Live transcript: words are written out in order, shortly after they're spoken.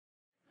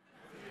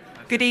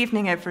Good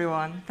evening,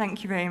 everyone.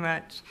 Thank you very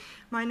much.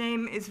 My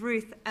name is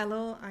Ruth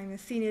Ellel. I'm a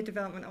Senior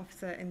Development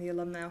Officer in the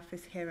Alumni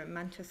Office here at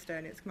Manchester,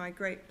 and it's my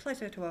great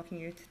pleasure to welcome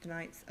you to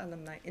tonight's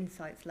Alumni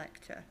Insights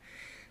lecture.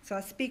 So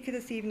our speaker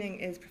this evening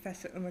is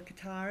Professor Uma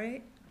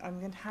Kothari. I'm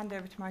going to hand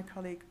over to my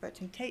colleague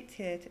Bertrand Tate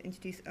here to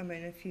introduce Uma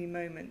in a few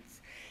moments.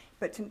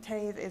 Bertrand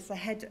Tate is the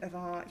head of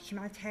our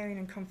Humanitarian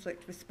and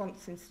Conflict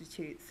Response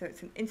Institute. So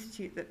it's an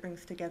institute that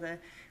brings together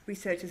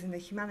researchers in the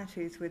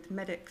humanities with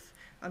medics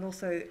and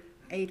also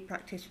aid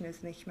practitioners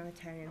in the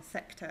humanitarian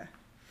sector.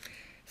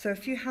 So a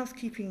few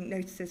housekeeping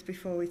notices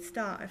before we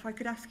start. If I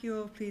could ask you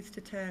all please to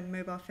turn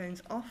mobile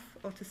phones off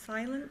or to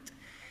silent.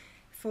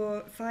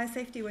 For fire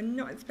safety, we're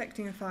not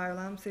expecting a fire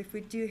alarm, so if we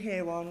do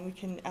hear one, we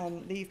can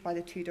leave by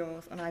the two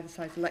doors on either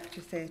side of the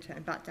lecture theatre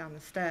and back down the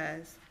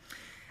stairs.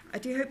 I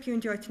do hope you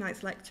enjoyed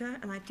tonight's lecture,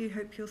 and I do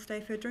hope you'll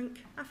stay for a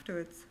drink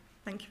afterwards.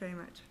 Thank you very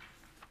much.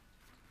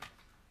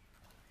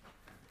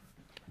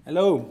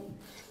 Hello.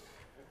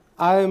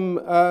 I'm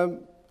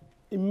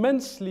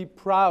immensely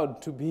proud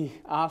to be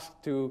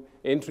asked to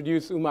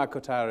introduce Uma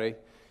Kothari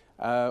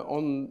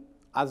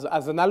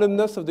as an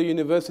alumnus of the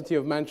University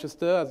of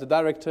Manchester, as the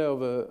director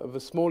of a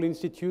small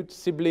institute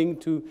sibling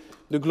to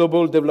the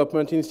Global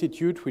Development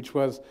Institute, which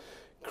was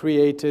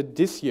created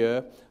this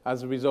year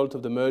as a result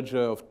of the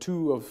merger of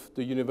two of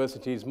the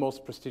university's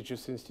most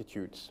prestigious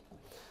institutes,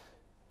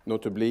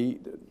 notably.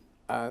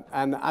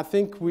 And I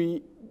think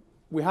we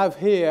have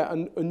here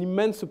an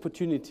immense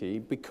opportunity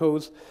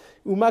because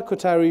Uma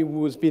Kothari,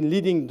 who has been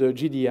leading the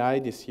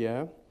GDI this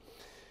year,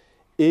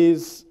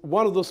 is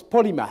one of those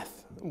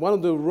polymaths, one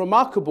of the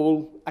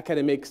remarkable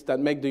academics that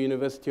make the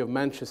University of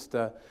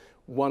Manchester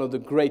one of the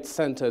great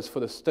centers for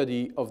the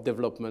study of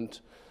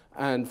development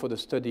and for the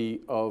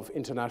study of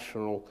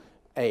international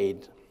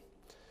aid.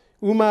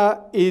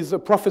 Uma is a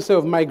professor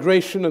of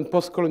migration and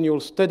post-colonial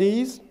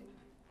studies.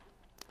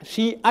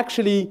 She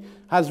actually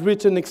has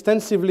written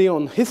extensively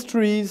on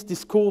histories,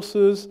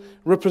 discourses,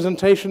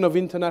 representation of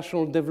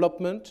international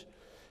development.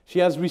 She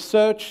has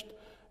researched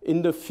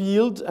in the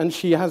field, and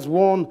she has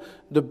won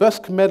the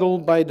Busk Medal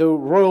by the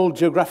Royal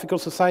Geographical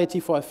Society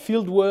for her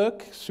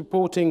fieldwork,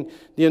 supporting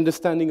the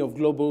understanding of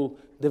global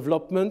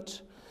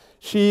development.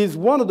 She is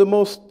one of the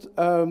most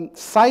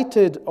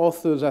cited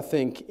authors, I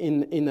think,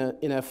 in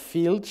her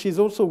field. She's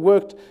also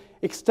worked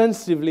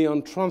extensively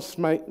on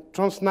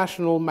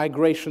transnational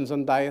migrations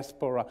and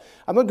diaspora.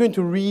 I'm not going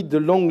to read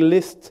the long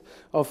list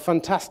of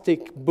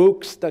fantastic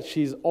books that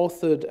she's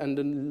authored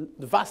and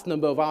the vast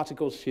number of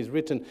articles she's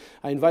written.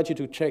 I invite you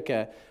to check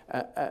a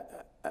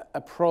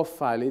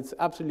profile. It's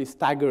absolutely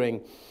staggering.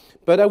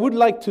 But I would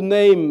like to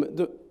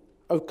name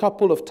a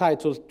couple of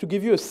titles to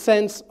give you a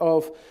sense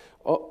of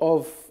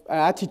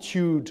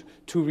attitude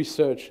to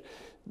research.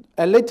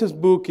 Her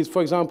latest book is,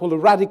 for example, A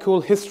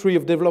Radical History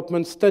of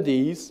Development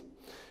Studies,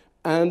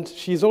 and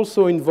she's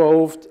also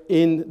involved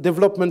in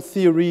development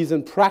theories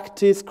and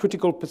practice,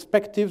 critical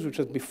perspectives, which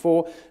was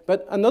before,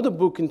 but another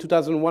book in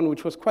 2001,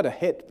 which was quite a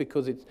hit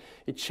because it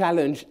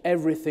challenged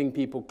everything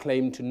people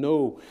claimed to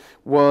know,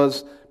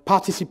 was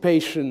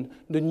Participation,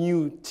 the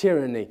New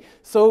Tyranny.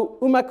 So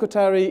Uma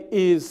Kothari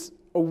is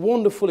a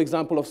wonderful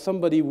example of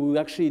somebody who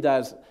actually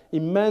does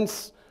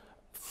immense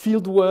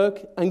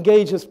fieldwork,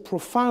 engages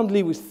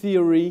profoundly with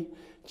theory,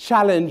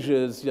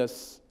 challenges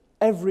just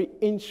every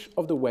inch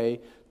of the way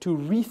to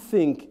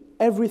rethink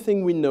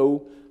everything we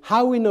know,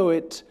 how we know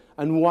it,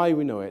 and why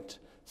we know it.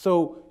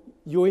 So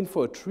you're in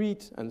for a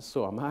treat, and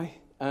so am I.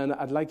 And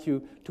I'd like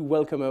you to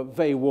welcome her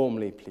very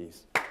warmly,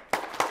 please.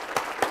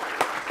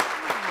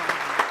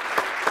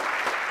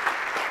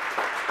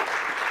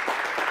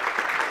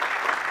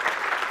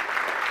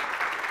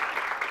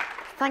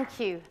 Thank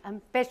you.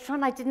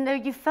 Bertrand, I didn't know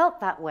you felt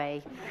that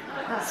way.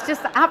 That's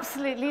just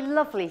absolutely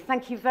lovely.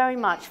 Thank you very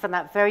much for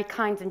that very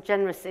kind and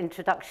generous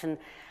introduction.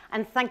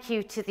 And thank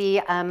you to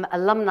the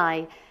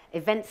alumni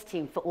events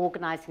team for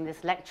organizing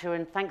this lecture,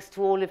 and thanks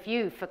to all of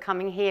you for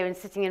coming here and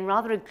sitting in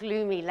rather a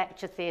gloomy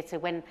lecture theatre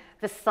when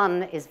the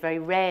sun is very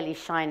rarely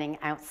shining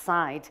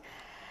outside.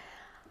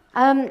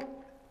 I'm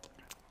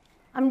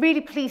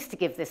really pleased to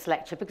give this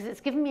lecture because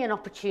it's given me an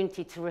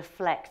opportunity to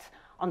reflect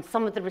on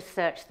some of the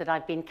research that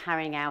I've been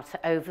carrying out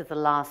over the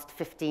last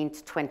 15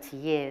 to 20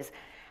 years,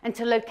 and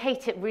to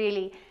locate it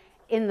really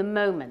in the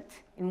moment,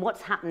 in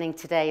what's happening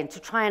today, and to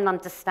try and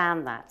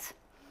understand that.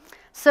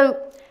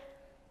 So,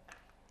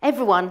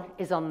 everyone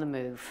is on the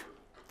move.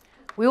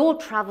 We all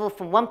travel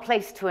from one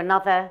place to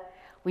another.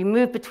 We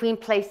move between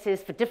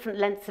places for different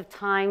lengths of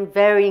time,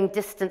 varying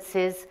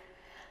distances.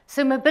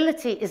 So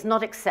mobility is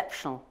not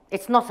exceptional.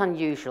 It's not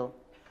unusual.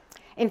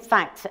 In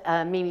fact,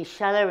 Mimi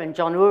Scheller and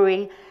John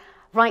Ury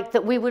write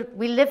that we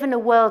live in a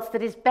world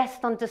that is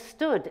best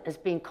understood as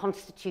being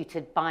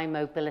constituted by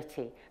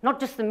mobility, not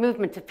just the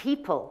movement of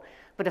people,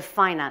 but of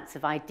finance,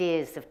 of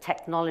ideas, of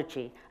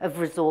technology, of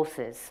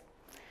resources.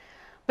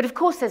 But of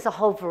course, there's a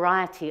whole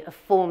variety of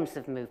forms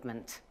of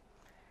movement: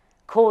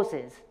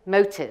 causes,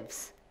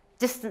 motives,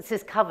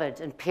 distances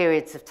covered, and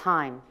periods of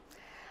time.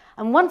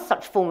 And one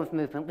such form of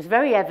movement was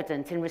very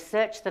evident in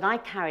research that I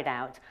carried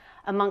out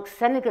amongst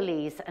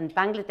Senegalese and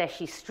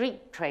Bangladeshi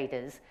street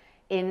traders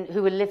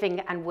who were living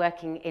and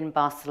working in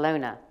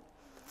Barcelona.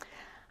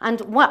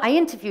 And I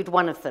interviewed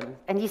one of them,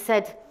 and he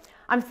said,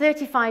 "I'm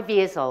 35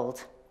 years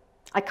old.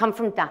 I come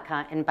from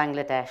Dhaka in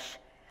Bangladesh.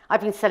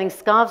 I've been selling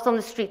scarves on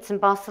the streets in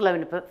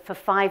Barcelona for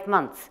 5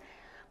 months,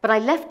 but I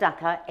left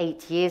Dhaka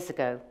 8 years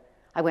ago.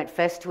 I went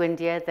first to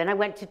India, then I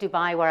went to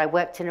Dubai where I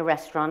worked in a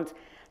restaurant,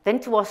 then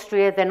to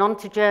Austria, then on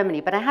to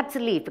Germany, but I had to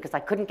leave because I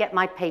couldn't get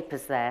my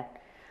papers there.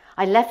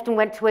 I left and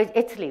went to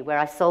Italy where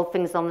I sold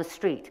things on the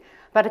street,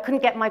 but I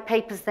couldn't get my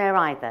papers there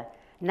either.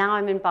 Now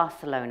I'm in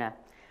Barcelona.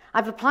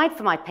 I've applied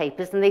for my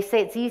papers and they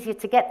say it's easier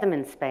to get them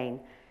in Spain.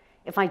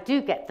 If I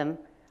do get them,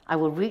 I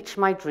will reach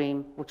my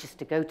dream, which is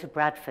to go to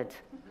Bradford."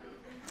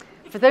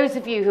 For those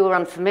of you who are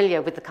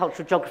unfamiliar with the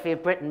cultural geography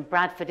of Britain,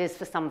 Bradford is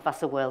for some of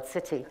us a world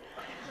city,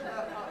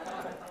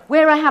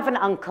 where I have an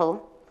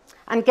uncle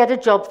and get a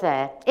job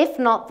there. If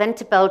not, then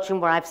to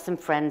Belgium where I have some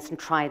friends and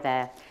try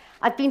there.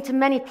 I've been to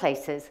many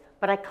places,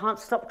 but I can't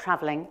stop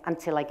traveling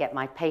until I get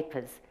my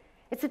papers.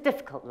 It's a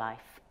difficult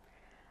life.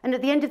 And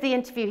at the end of the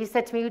interview, he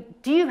said to me,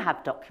 "Do you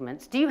have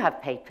documents? Do you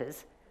have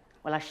papers?"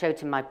 Well, I showed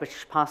him my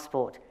British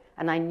passport,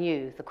 and I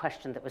knew the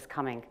question that was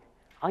coming.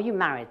 "Are you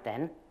married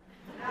then?"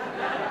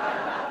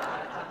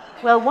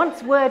 Well,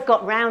 once word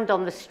got round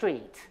on the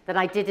street that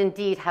I did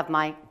indeed have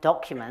my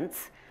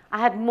documents, I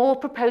had more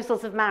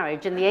proposals of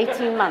marriage in the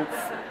 18 months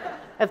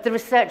of the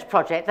research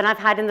project than I've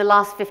had in the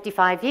last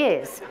 55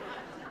 years.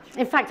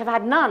 In fact, I've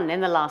had none in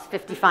the last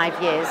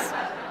 55 years.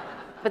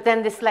 But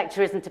then this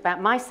lecture isn't about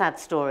my sad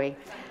story.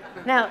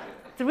 Now,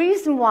 the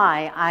reason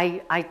why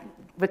I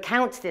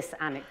recount this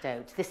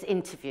anecdote, this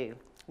interview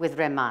with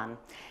Rehman,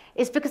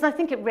 is because I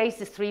think it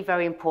raises 3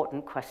 very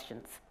important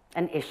questions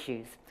and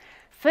issues.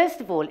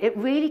 First of all, it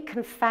really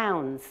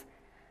confounds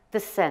the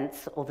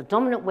sense, or the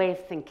dominant way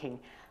of thinking,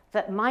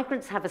 that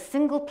migrants have a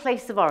single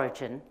place of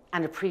origin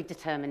and a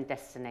predetermined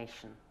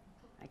destination.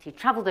 Right? He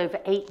traveled over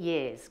 8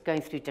 years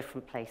going through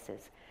different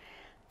places.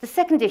 The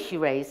second issue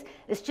raised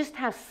is just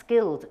how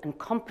skilled and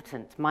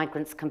competent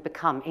migrants can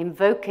become,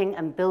 invoking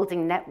and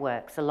building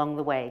networks along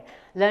the way,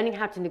 learning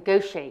how to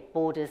negotiate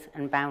borders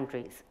and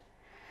boundaries.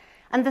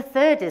 And the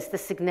third is the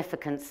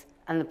significance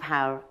and the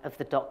power of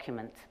the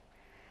document.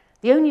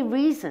 The only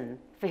reason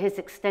for his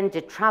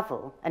extended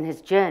travel and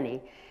his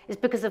journey is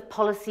because of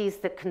policies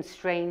that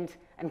constrained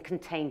and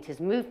contained his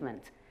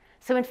movement.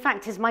 So in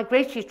fact, his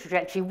migratory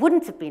trajectory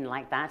wouldn't have been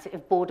like that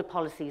if border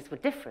policies were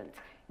different.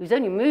 He was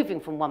only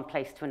moving from one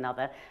place to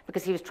another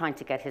because he was trying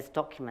to get his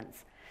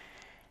documents.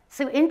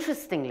 So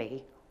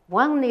interestingly,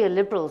 while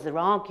neoliberals are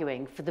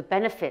arguing for the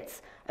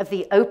benefits of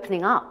the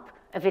opening up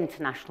of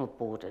international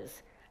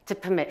borders to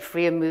permit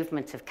freer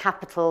movement of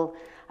capital,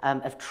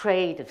 of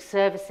trade, of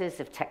services,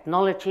 of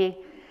technology,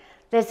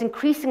 there's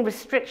increasing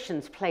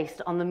restrictions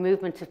placed on the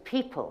movement of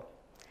people.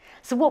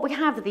 So what we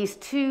have are these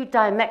 2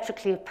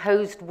 diametrically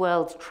opposed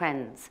world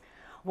trends.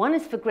 One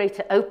is for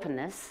greater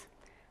openness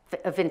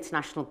of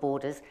international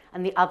borders,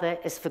 and the other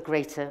is for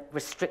greater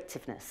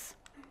restrictiveness.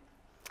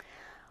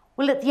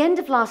 Well, at the end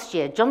of last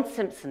year, John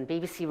Simpson,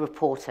 BBC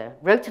reporter,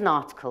 wrote an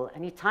article,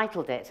 and he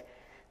titled it,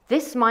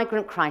 "This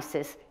Migrant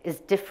Crisis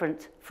is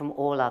Different from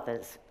All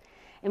Others,"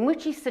 in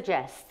which he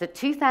suggests that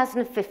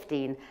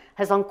 2015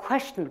 has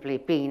unquestionably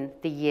been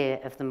the year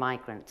of the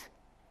migrant.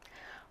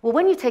 Well,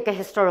 when you take a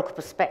historical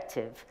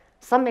perspective,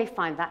 some may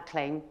find that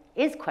claim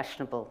is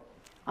questionable.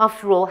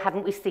 After all,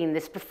 haven't we seen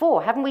this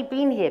before? Haven't we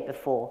been here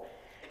before?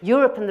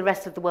 Europe and the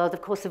rest of the world,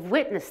 of course, have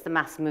witnessed the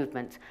mass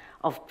movement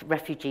of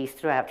refugees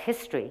throughout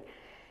history.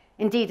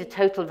 Indeed, a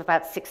total of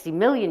about 60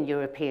 million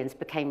Europeans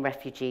became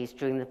refugees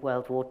during the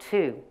World War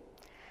II.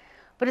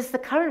 But as the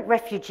current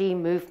refugee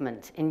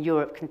movement in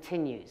Europe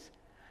continues,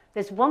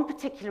 there's one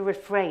particular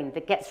refrain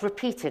that gets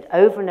repeated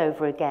over and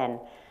over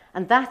again,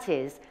 and that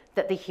is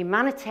that the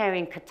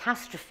humanitarian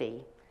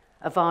catastrophe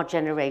of our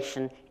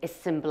generation is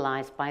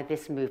symbolized by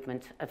this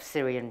movement of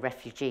Syrian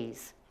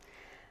refugees.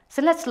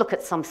 So let's look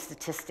at some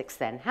statistics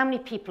then. How many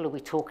people are we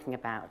talking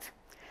about?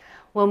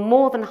 Well,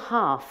 more than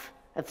half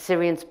of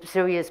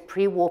Syria's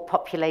pre-war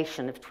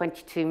population of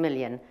 22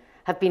 million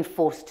have been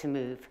forced to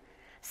move.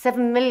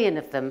 7 million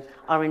of them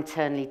are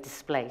internally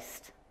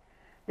displaced.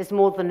 There's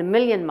more than 1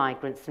 million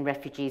migrants and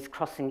refugees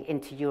crossing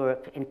into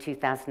Europe in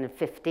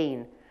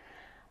 2015.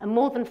 And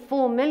more than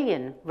 4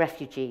 million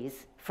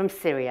refugees from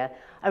Syria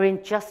are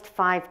in just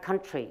 5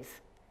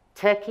 countries: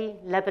 Turkey,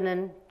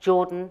 Lebanon,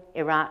 Jordan,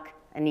 Iraq,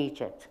 and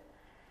Egypt.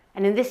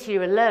 And in this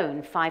year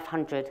alone,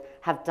 500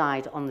 have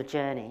died on the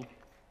journey.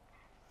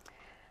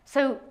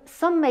 So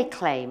some may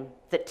claim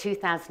that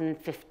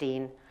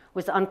 2015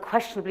 was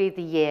unquestionably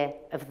the year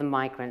of the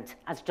migrant,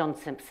 as John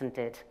Simpson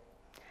did.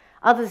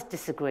 Others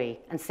disagree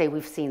and say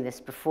we've seen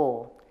this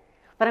before.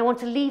 But I want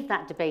to leave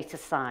that debate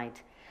aside,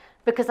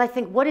 because I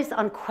think what is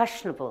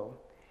unquestionable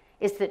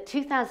is that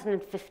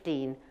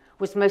 2015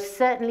 was most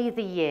certainly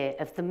the year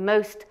of the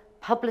most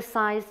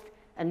publicized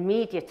and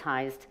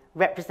mediatized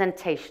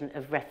representation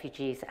of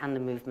refugees and the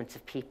movement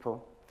of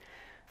people.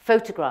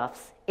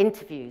 Photographs,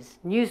 interviews,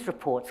 news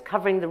reports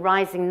covering the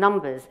rising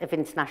numbers of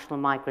international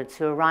migrants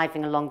who are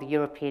arriving along the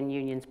European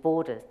Union's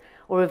borders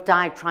or have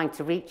died trying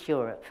to reach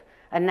Europe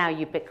are now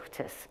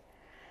ubiquitous.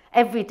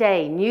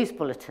 Everyday news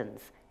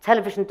bulletins,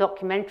 television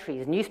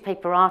documentaries,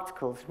 newspaper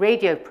articles,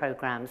 radio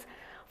programs,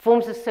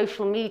 forms of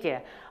social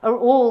media are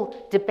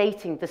all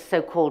debating the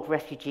so-called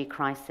refugee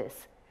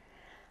crisis.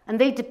 And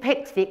they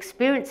depict the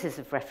experiences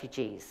of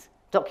refugees,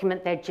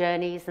 document their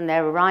journeys and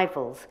their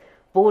arrivals,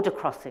 border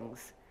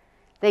crossings.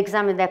 They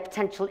examine their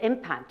potential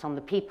impact on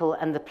the people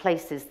and the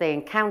places they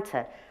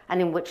encounter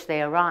and in which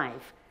they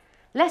arrive.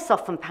 Less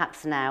often,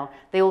 perhaps now,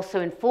 they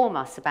also inform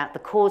us about the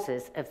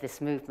causes of this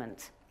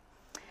movement.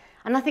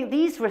 And I think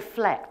these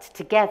reflect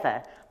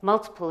together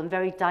multiple and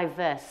very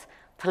diverse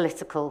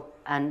political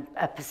and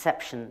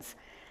perceptions.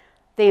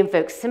 They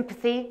invoke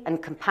sympathy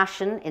and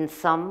compassion in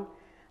some,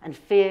 and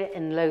fear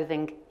and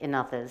loathing in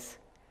others.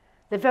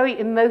 They're very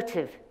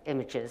emotive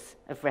images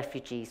of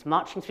refugees,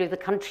 marching through the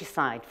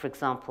countryside, for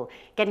example,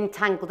 getting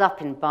tangled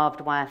up in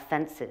barbed wire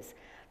fences,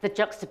 the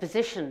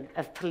juxtaposition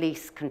of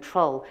police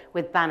control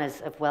with banners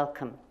of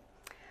welcome.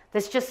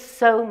 There's just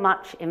so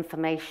much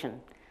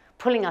information,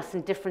 pulling us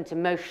in different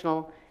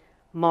emotional,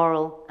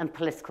 moral, and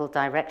political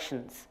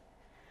directions.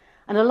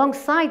 And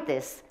alongside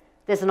this,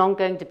 there's an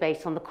ongoing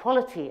debate on the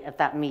quality of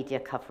that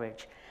media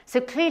coverage. So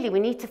clearly we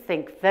need to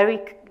think very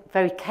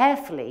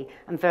carefully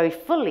and very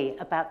fully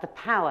about the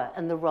power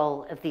and the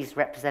role of these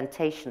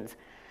representations.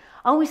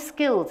 Are we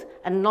skilled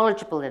and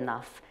knowledgeable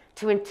enough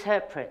to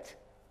interpret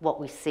what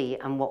we see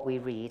and what we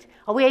read?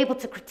 Are we able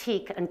to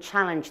critique and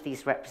challenge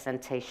these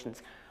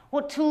representations?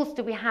 What tools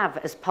do we have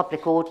as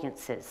public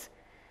audiences?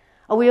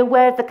 Are we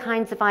aware of the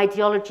kinds of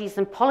ideologies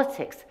and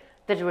politics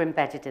that are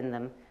embedded in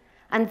them?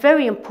 And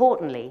very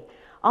importantly,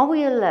 are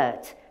we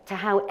alert to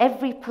how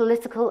every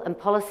political and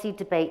policy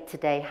debate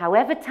today,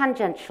 however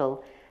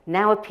tangential,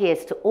 now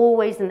appears to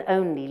always and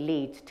only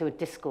lead to a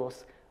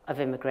discourse of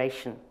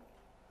immigration?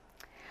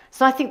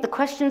 So I think the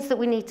questions that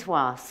we need to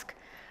ask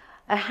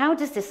are, how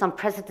does this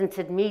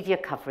unprecedented media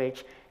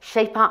coverage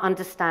shape our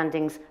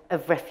understandings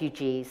of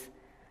refugees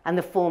and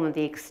the form and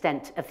the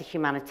extent of the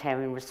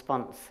humanitarian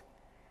response?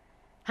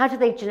 How do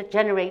they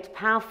generate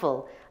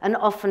powerful and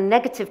often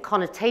negative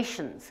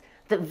connotations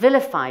that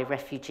vilify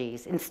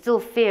refugees, instill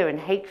fear and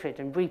hatred,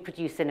 and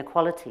reproduce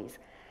inequalities,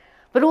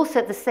 but also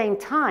at the same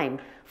time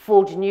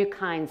forge new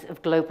kinds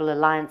of global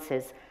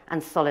alliances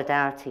and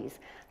solidarities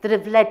that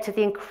have led to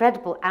the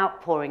incredible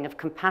outpouring of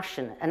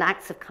compassion and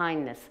acts of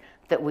kindness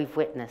that we've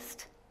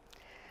witnessed?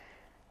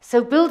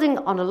 So building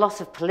on a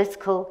lot of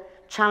political,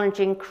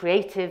 challenging,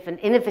 creative, and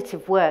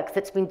innovative work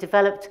that's been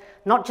developed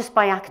not just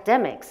by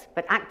academics,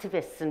 but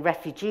activists and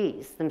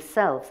refugees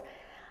themselves,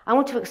 I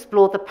want to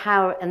explore the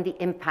power and the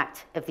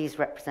impact of these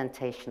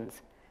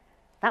representations.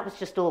 That was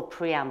just all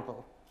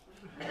preamble.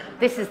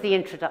 This is the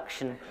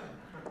introduction.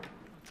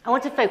 I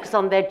want to focus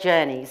on their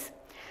journeys,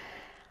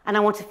 and I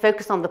want to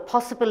focus on the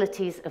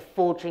possibilities of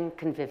forging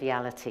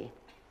conviviality.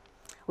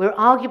 We're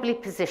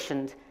arguably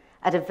positioned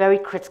at a very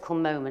critical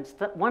moment,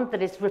 one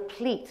that is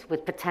replete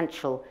with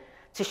potential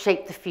to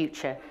shape the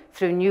future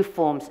through new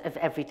forms of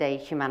everyday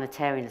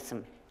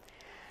humanitarianism.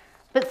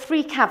 But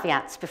 3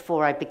 caveats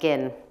before I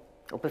begin,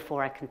 or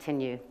before I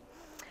continue.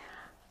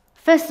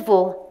 First of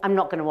all, I'm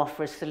not going to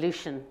offer a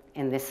solution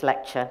in this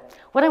lecture.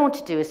 What I want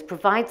to do is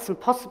provide some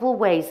possible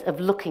ways of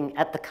looking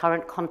at the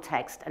current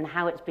context and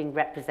how it's being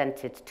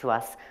represented to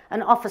us,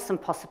 and offer some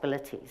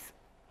possibilities.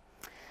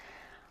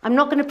 I'm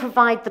not going to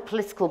provide the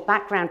political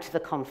background to the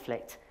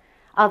conflict.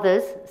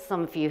 Others,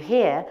 some of you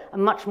here, are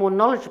much more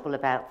knowledgeable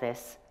about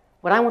this.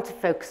 What I want to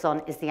focus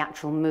on is the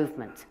actual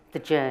movement, the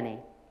journey.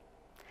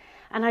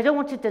 And I don't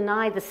want to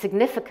deny the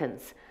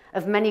significance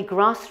of many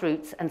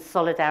grassroots and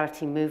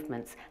solidarity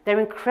movements.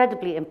 They're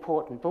incredibly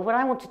important, but what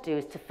I want to do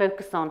is to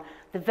focus on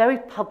the very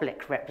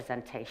public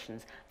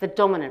representations, the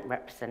dominant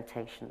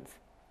representations.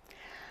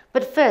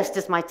 But first,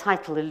 as my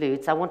title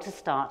alludes, I want to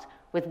start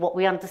with what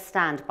we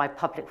understand by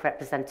public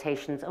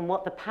representations and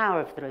what the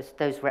power of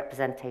those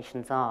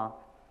representations are.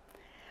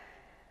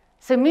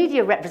 So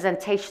media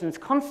representations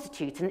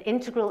constitute an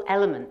integral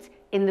element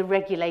in the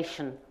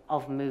regulation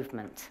of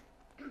movement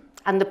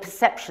and the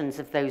perceptions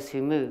of those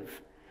who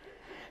move.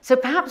 So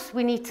perhaps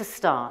we need to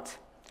start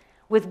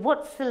with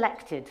what's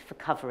selected for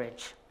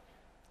coverage.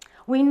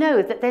 We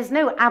know that there's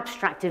no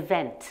abstract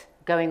event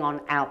going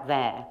on out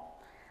there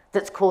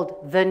that's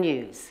called the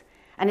news,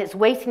 and it's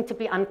waiting to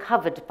be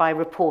uncovered by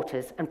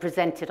reporters and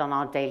presented on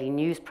our daily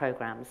news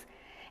programs.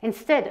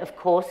 Instead, of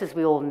course, as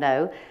we all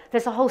know,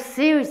 there's a whole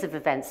series of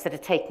events that are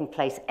taking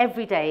place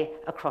every day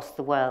across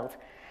the world,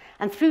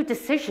 and through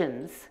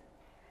decisions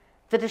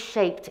that are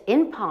shaped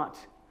in part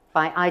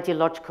by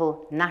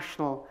ideological,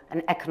 national,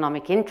 and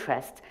economic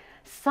interest,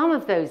 some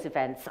of those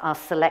events are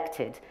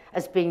selected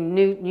as being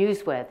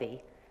newsworthy,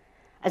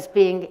 as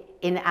being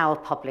in our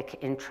public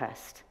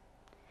interest.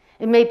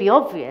 It may be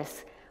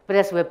obvious, but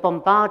as we're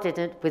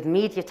bombarded with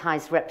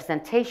mediatized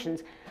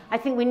representations, I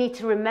think we need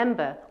to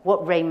remember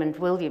what Raymond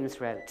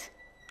Williams wrote.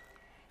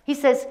 He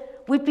says,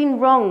 "We've been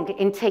wrong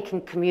in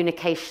taking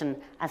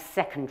communication as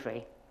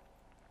secondary.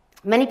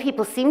 Many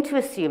people seem to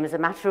assume, as a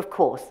matter of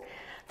course,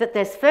 that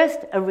there's first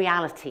a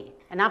reality,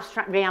 an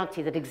abstract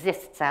reality that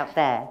exists out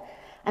there,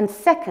 and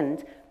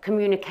second,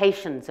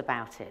 communications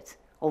about it,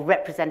 or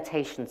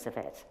representations of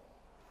it.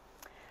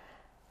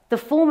 The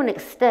form and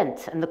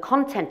extent and the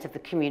content of the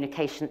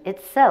communication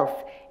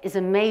itself is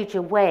a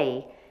major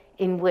way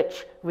in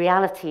which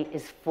reality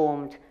is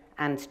formed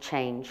and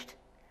changed.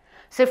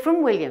 So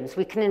from Williams,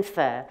 we can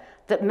infer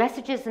that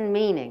messages and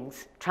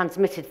meanings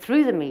transmitted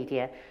through the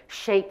media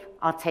shape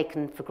our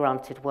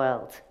taken-for-granted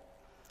world.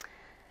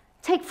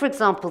 Take, for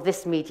example,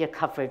 this media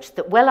coverage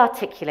that well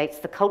articulates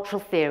the cultural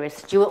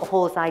theorist Stuart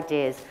Hall's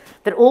ideas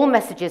that all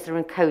messages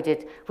are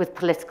encoded with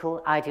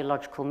political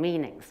ideological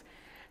meanings.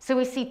 So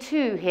we see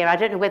two here. I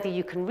don't know whether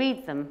you can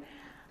read them.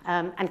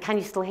 And can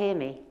you still hear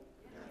me?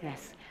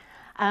 Yes.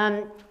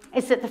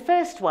 Is that the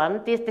first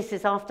one, this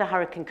is after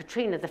Hurricane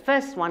Katrina, the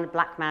first one, a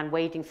black man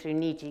wading through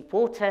knee-deep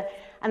water,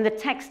 and the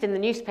text in the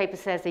newspaper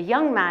says, a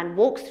young man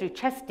walks through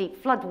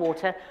chest-deep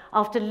floodwater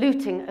after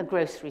looting a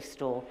grocery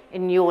store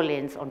in New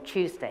Orleans on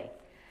Tuesday.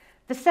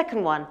 The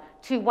second one,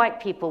 two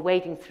white people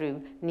wading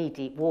through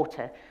knee-deep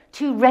water.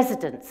 Two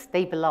residents,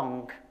 they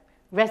belong.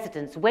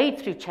 Residents wade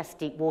through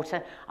chest-deep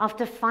water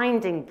after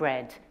finding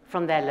bread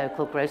from their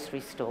local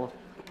grocery store.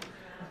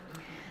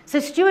 So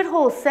Stuart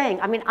Hall's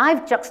saying, I mean,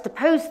 I've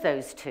juxtaposed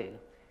those two.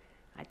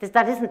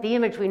 That isn't the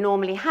image we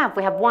normally have.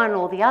 We have one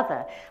or the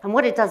other. And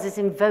what it does is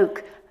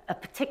invoke a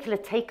particular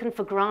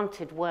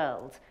taken-for-granted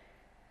world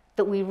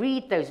that we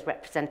read those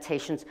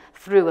representations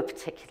through a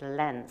particular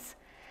lens.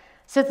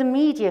 So the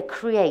media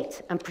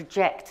create and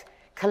project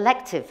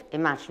collective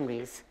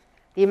imaginaries,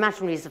 the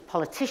imaginaries of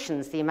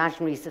politicians, the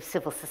imaginaries of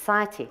civil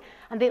society,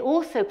 and they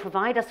also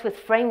provide us with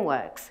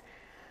frameworks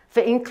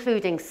for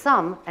including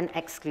some and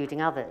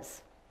excluding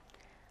others.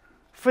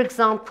 For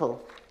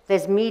example,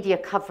 there's media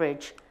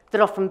coverage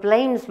that often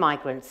blames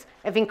migrants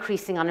of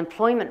increasing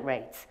unemployment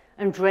rates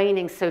and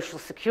draining social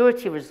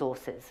security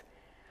resources.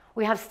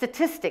 We have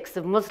statistics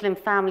of Muslim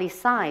family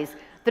size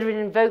that are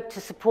invoked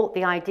to support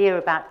the idea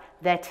about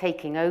their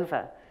taking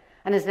over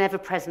and as an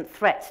ever-present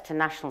threat to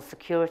national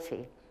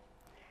security.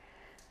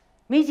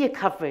 Media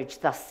coverage,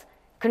 thus,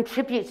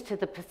 contributes to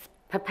the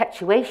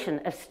perpetuation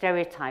of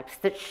stereotypes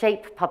that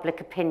shape public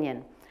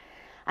opinion.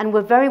 And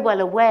we're very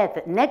well aware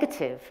that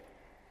negative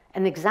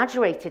and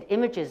exaggerated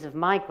images of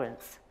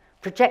migrants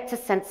project a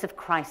sense of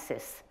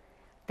crisis.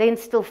 They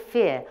instill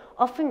fear,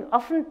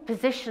 often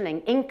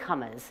positioning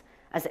incomers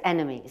as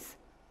enemies.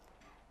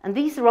 And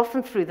these are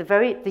often through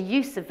the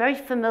use of very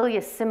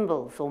familiar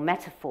symbols or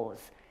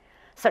metaphors,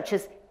 such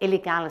as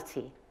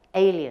illegality,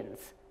 aliens,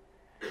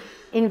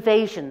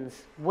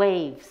 invasions,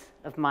 waves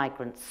of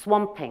migrants,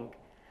 swamping,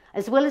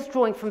 as well as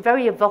drawing from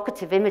very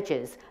evocative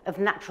images of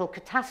natural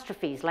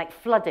catastrophes like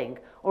flooding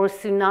or a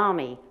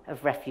tsunami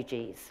of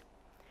refugees.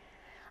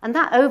 And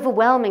that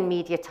overwhelming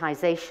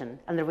mediatization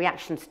and the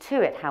reactions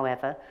to it,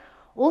 however,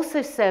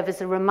 also serve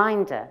as a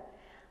reminder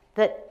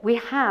that we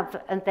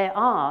have, and there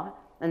are,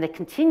 and there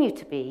continue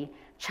to be,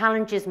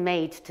 challenges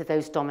made to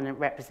those dominant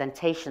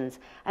representations.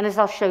 And as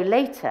I'll show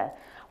later,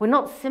 we're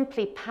not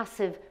simply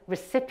passive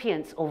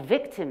recipients or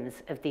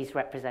victims of these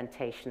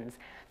representations,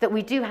 that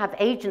we do have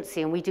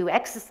agency and we do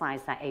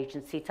exercise that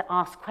agency to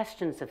ask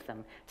questions of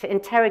them, to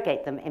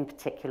interrogate them in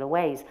particular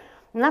ways.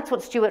 And that's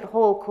what Stuart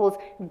Hall calls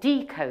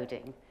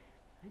decoding.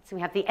 So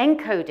we have the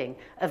encoding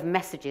of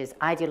messages,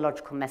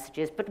 ideological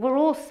messages, but we're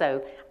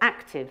also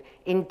active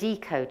in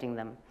decoding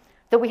them,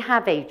 that we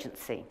have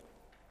agency.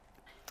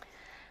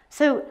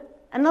 So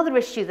another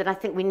issue that I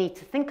think we need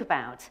to think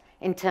about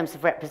in terms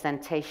of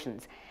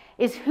representations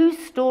is whose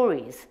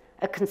stories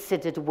are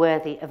considered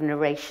worthy of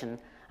narration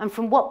and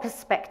from what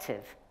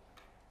perspective?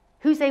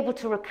 Who's able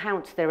to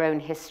recount their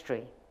own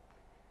history?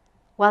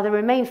 While there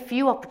remain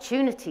few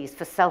opportunities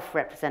for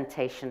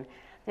self-representation,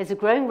 there's a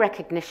growing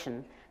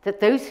recognition that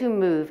those who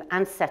move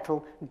and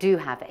settle do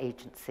have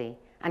agency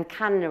and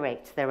can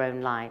narrate their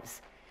own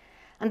lives.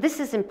 And this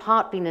has in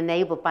part been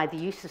enabled by the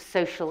use of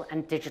social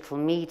and digital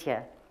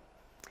media.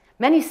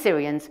 Many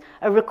Syrians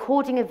are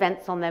recording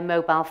events on their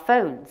mobile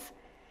phones,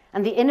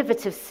 and the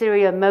innovative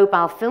Syria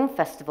Mobile Film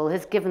Festival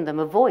has given them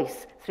a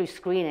voice through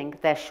screening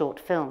their short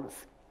films.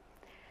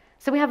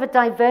 So we have a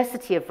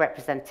diversity of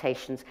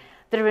representations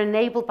that are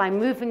enabled by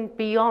moving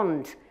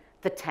beyond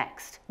the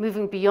text,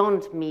 moving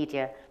beyond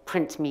media,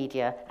 print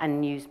media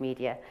and news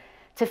media,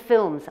 to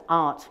films,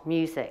 art,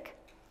 music.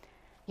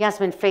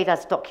 Yasmin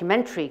Fedah's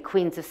documentary,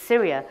 Queens of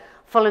Syria,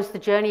 follows the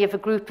journey of a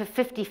group of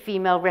 50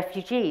 female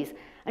refugees,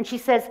 and she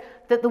says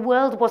that the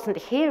world wasn't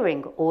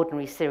hearing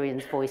ordinary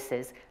Syrians'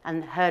 voices,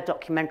 and her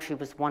documentary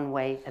was one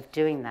way of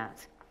doing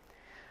that.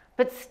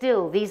 But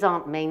still, these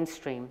aren't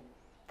mainstream.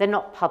 They're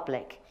not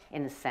public,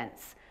 in a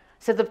sense.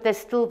 So there's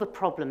still the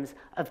problems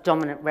of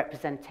dominant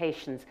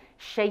representations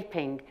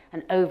shaping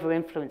and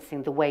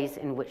over-influencing the ways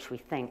in which we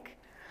think.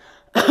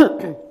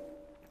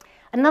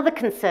 Another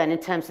concern in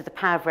terms of the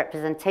power of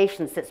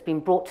representations that's been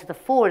brought to the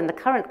fore in the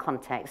current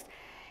context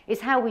is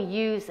how we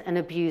use and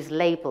abuse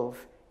labels,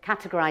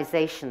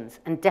 categorizations,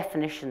 and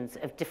definitions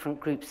of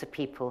different groups of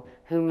people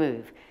who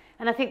move.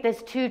 And I think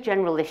there's two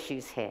general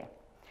issues here.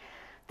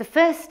 The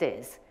first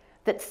is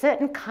that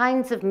certain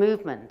kinds of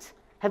movement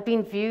have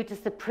been viewed as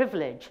the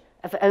privilege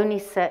of only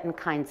certain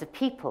kinds of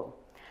people.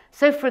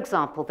 So, for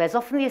example, there's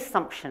often the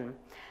assumption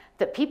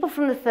that people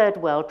from the third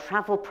world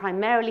travel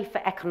primarily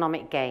for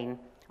economic gain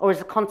or as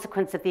a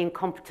consequence of the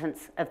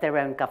incompetence of their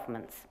own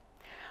governments,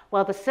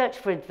 while the search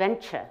for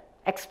adventure,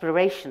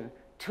 exploration,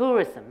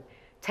 tourism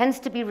tends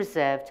to be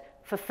reserved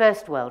for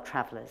first world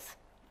travellers.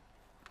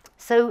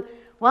 So,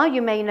 while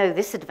you may know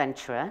this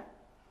adventurer,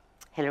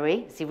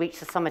 Hillary, as he reached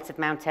the summit of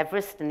Mount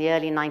Everest in the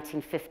early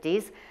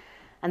 1950s,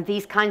 and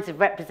these kinds of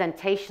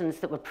representations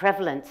that were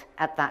prevalent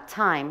at that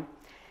time,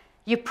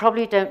 you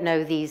probably don't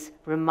know these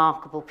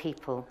remarkable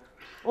people,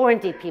 or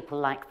indeed people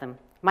like them,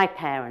 my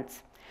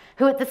parents,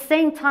 who at the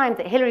same time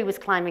that Hillary was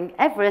climbing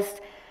Everest,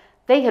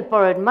 they had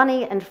borrowed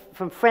money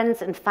from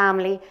friends and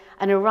family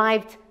and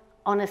arrived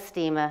on a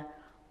steamer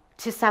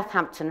to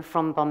Southampton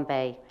from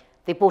Bombay.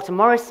 They bought a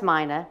Morris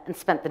Minor and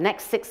spent the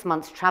next 6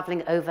 months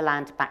travelling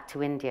overland back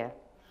to India.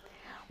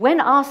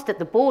 When asked at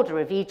the border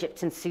of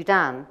Egypt and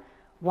Sudan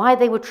why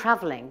they were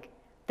travelling,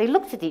 they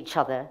looked at each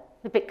other,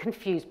 a bit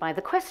confused by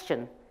the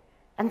question.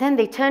 And then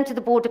they turned to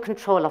the border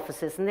control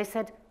officers and they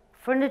said,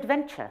 for an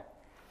adventure.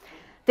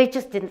 They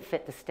just didn't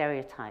fit the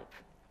stereotype.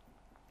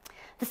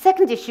 The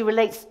second issue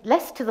relates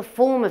less to the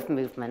form of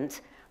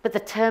movement, but the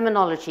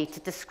terminology to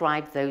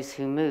describe those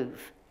who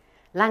move.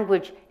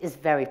 Language is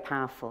very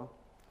powerful.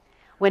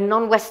 When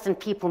non-Western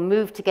people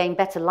move to gain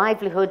better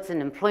livelihoods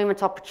and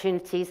employment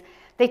opportunities,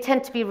 they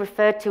tend to be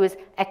referred to as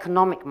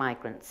economic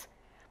migrants.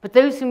 But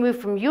those who move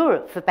from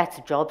Europe for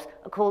better jobs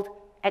are called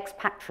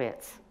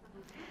expatriates.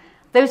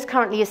 Those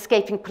currently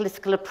escaping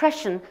political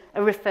oppression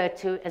are referred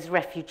to as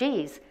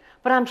refugees.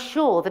 But I'm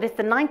sure that if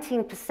the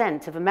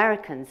 19% of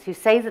Americans who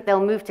say that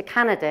they'll move to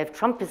Canada if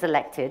Trump is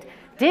elected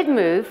did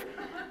move,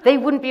 they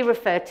wouldn't be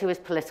referred to as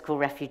political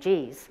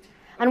refugees.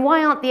 And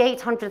why aren't the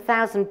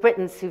 800,000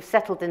 Britons who've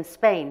settled in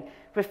Spain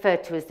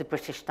referred to as the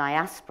British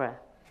diaspora?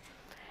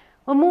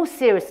 Well, more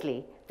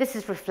seriously, this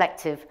is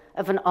reflective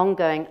of an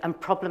ongoing and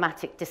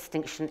problematic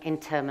distinction in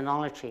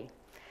terminology,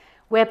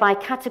 whereby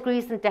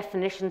categories and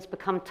definitions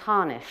become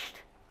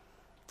tarnished,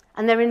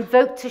 and they're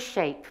invoked to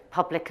shape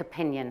public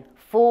opinion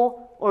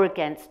for or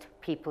against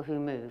people who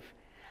move.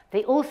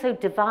 They also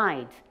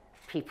divide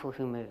people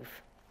who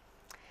move.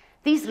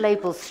 These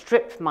labels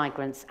strip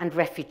migrants and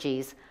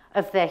refugees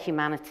of their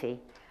humanity,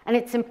 and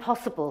it's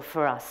impossible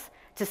for us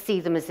to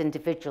see them as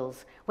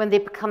individuals when they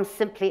become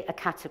simply a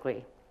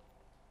category.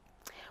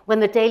 When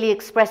the Daily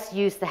Express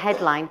used the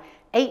headline,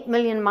 8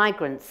 million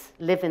migrants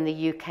live in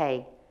the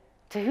UK,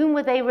 to whom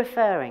were they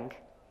referring?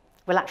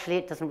 Well, actually,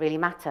 it doesn't really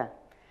matter,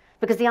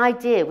 because the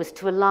idea was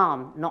to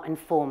alarm, not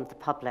inform the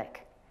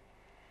public.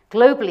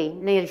 Globally,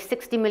 nearly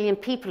 60 million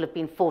people have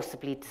been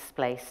forcibly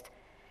displaced.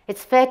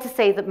 It's fair to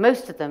say that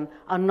most of them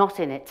are not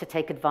in it to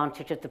take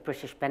advantage of the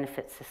British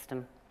benefit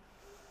system.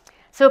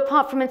 So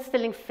apart from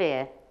instilling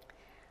fear,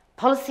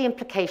 policy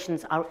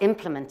implications are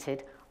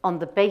implemented on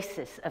the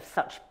basis of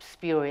such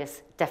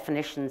spurious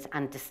definitions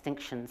and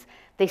distinctions.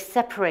 They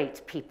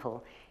separate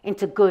people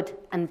into good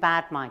and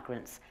bad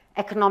migrants,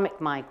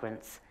 economic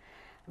migrants,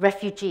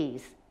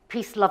 refugees,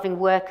 peace-loving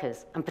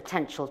workers, and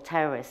potential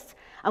terrorists.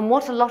 And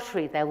what a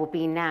lottery there will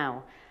be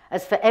now,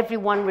 as for every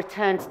one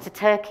returned to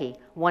Turkey,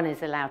 one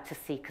is allowed to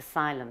seek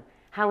asylum.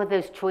 How are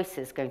those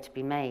choices going to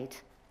be made?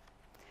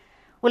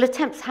 Well,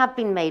 attempts have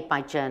been made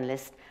by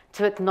journalists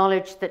to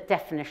acknowledge that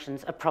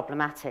definitions are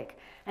problematic.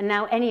 And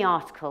now any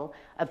article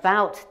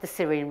about the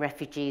Syrian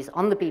refugees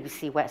on the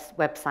BBC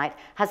website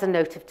has a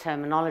note of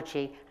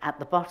terminology at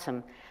the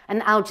bottom.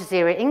 And Al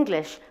Jazeera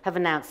English have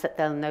announced that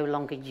they'll no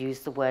longer use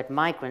the word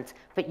migrant,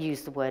 but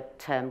use the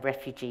term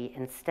refugee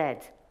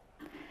instead.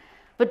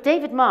 But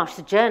David Marsh,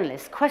 the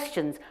journalist,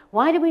 questions,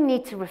 why do we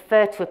need to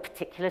refer to a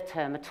particular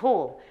term at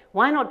all?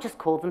 Why not just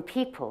call them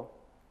people?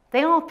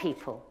 They are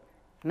people.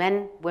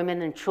 Men,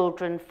 women, and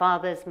children,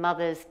 fathers,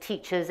 mothers,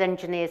 teachers,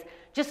 engineers,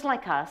 just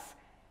like us,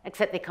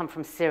 except they come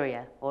from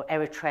Syria or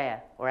Eritrea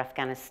or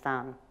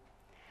Afghanistan.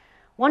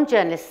 One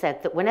journalist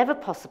said that whenever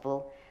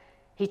possible,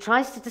 he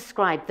tries to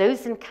describe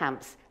those in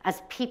camps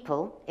as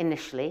people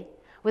initially,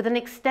 with an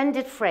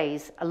extended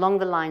phrase along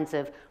the lines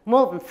of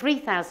more than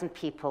 3,000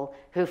 people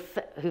who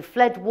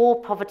fled war,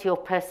 poverty, or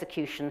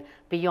persecution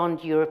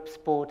beyond Europe's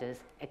borders,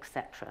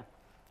 etc.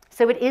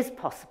 So it is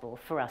possible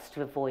for us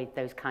to avoid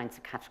those kinds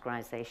of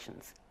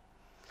categorizations.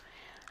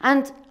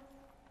 And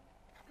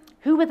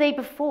who were they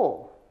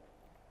before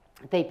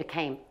they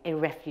became a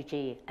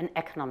refugee, an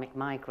economic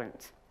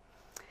migrant?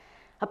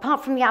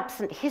 Apart from the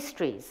absent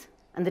histories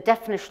and the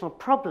definitional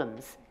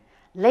problems,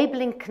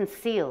 labeling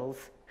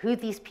conceals who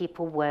these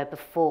people were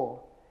before.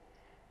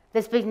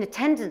 There's been a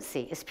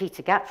tendency, as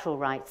Peter Gattrell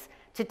writes,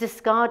 to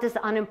discard as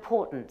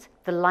unimportant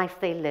the life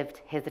they lived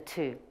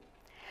hitherto.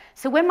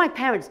 So when my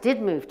parents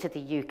did move to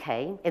the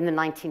UK in the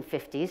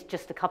 1950s,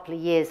 just a couple of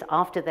years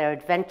after their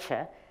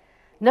adventure,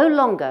 no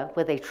longer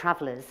were they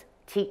travellers,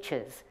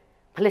 teachers,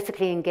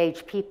 politically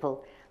engaged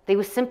people. They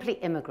were simply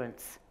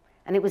immigrants.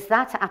 And it was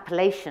that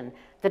appellation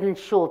that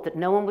ensured that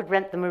no one would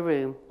rent them a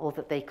room or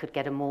that they could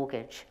get a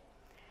mortgage.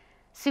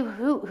 So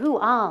who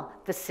are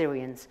the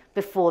Syrians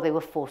before they were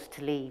forced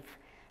to leave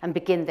and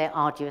begin their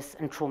arduous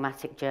and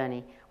traumatic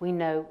journey? We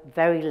know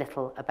very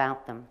little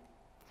about them.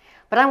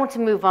 But I want to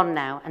move on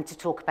now and to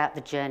talk about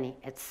the journey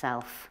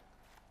itself.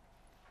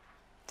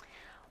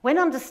 When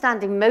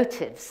understanding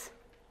motives,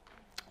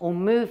 or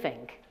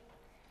moving,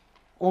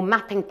 or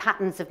mapping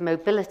patterns of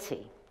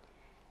mobility,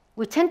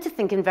 we tend to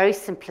think in very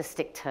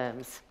simplistic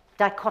terms,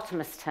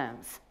 dichotomous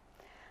terms,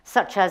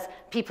 such as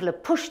people are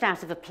pushed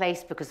out of a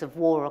place because of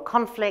war or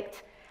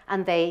conflict,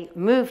 and they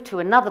move to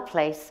another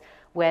place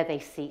where they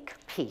seek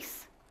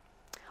peace,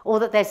 or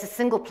that there's a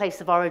single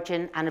place of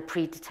origin and a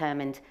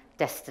predetermined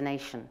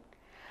destination.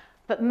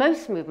 But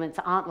most movements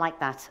aren't like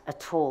that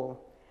at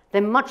all.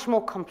 They're much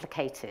more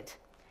complicated,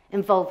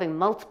 involving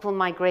multiple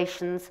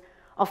migrations,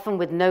 often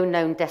with no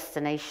known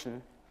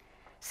destination.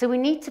 So we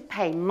need to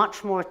pay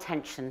much more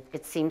attention,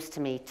 it seems to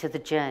me, to the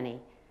journey,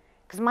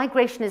 because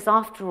migration is,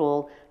 after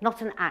all,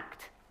 not an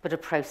act, but a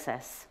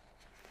process.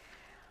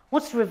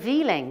 What's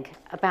revealing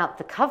about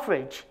the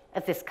coverage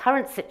of this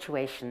current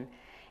situation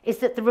is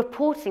that the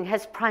reporting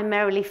has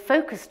primarily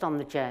focused on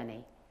the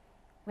journey.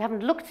 We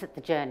haven't looked at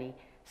the journey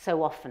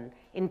so often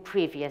in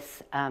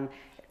previous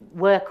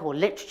work or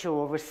literature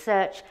or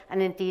research,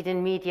 and indeed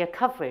in media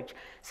coverage.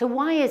 So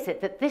why is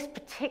it that this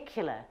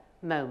particular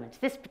moment,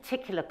 this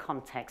particular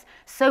context,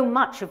 so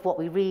much of what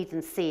we read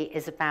and see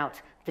is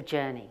about the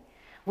journey?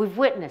 We've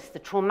witnessed the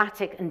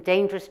traumatic and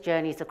dangerous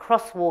journeys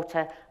across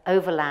water,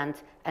 over land,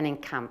 and in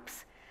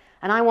camps.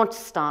 And I want to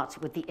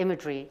start with the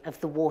imagery of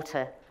the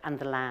water and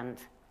the land.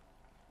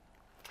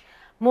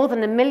 More than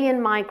 1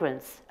 million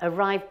migrants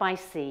arrived by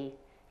sea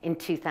in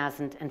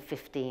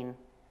 2015,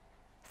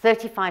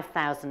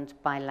 35,000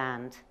 by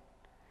land.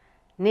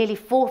 Nearly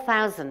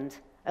 4,000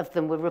 of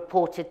them were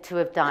reported to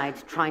have died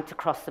trying to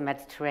cross the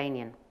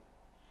Mediterranean.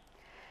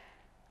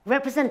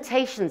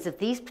 Representations of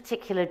these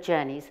particular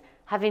journeys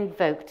have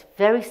invoked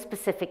very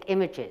specific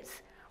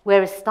images,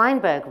 whereas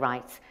Steinberg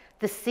writes,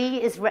 the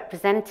sea is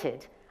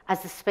represented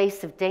as a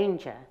space of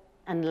danger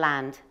and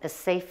land as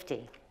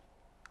safety.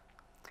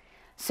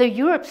 So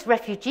Europe's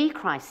refugee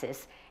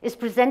crisis is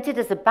presented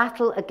as a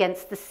battle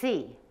against the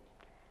sea.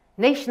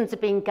 Nations are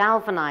being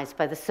galvanized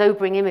by the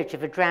sobering image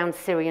of a drowned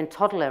Syrian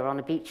toddler on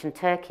a beach in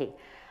Turkey,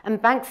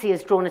 and Banksy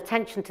has drawn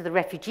attention to the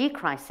refugee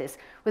crisis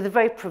with a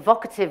very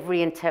provocative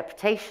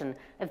reinterpretation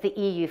of the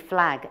EU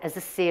flag as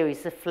a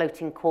series of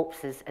floating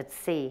corpses at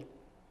sea.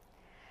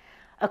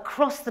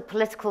 Across the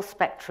political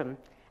spectrum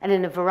and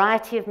in a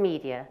variety of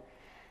media,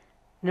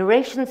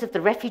 narrations of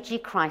the refugee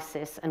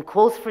crisis and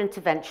calls for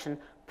intervention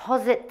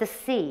posit the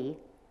sea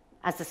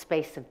as a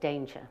space of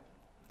danger.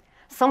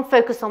 Some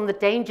focus on the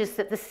dangers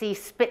that the sea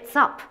spits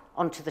up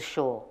onto the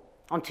shore,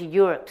 onto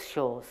Europe's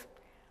shores,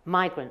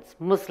 migrants,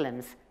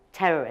 Muslims,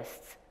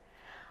 terrorists.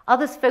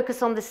 Others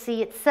focus on the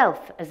sea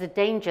itself as a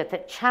danger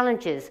that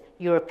challenges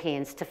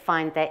Europeans to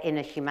find their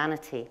inner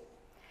humanity.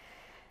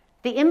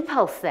 The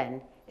impulse,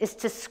 then, is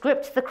to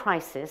script the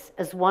crisis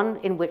as one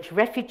in which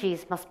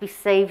refugees must be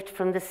saved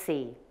from the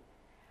sea.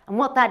 And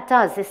what that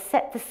does is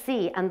set the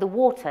sea and the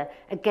water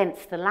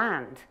against the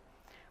land,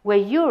 where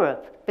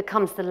Europe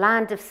becomes the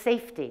land of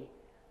safety,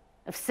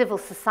 of civil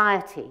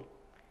society,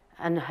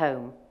 and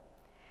home.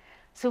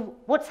 So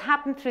what's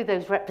happened through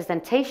those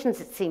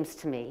representations, it seems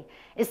to me,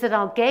 is that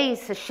our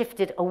gaze has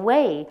shifted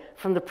away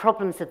from the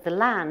problems of the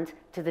land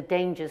to the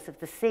dangers of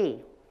the sea.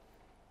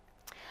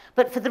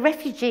 But for the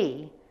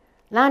refugee,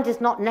 land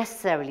is not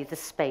necessarily the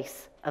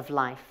space of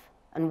life,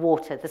 and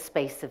water the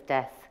space of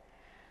death.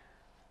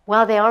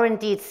 While they are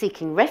indeed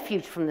seeking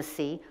refuge from the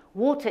sea,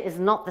 water is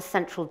not the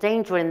central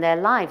danger in their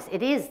lives.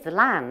 It is the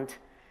land.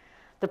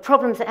 The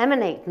problems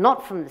emanate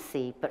not from the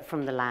sea, but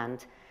from the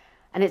land.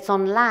 And it's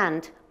on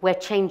land where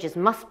changes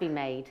must be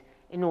made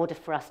in order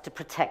for us to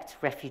protect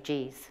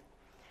refugees.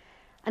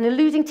 And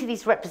alluding to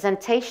these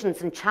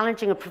representations and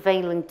challenging a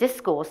prevailing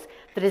discourse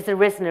that has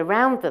arisen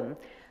around them,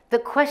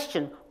 that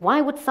question,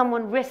 why would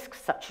someone risk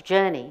such a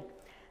journey?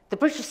 The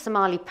British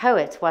Somali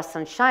poet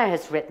Wasan Shire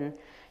has written,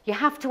 you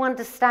have to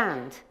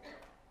understand,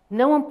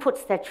 no one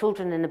puts their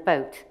children in a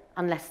boat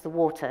unless the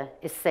water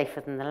is safer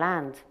than the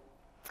land.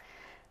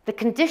 The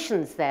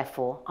conditions,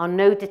 therefore, are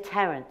no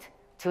deterrent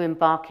to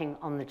embarking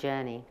on the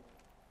journey.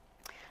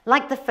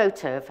 Like the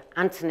photo of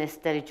Antonis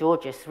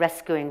Deligeorgis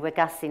rescuing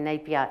Wegassi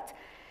Nebiat,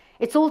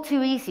 it's all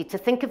too easy to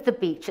think of the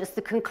beach as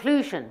the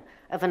conclusion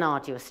of an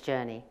arduous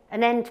journey,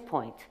 an end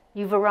point.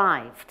 You've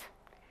arrived.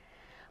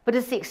 But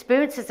as the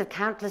experiences of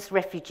countless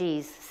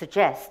refugees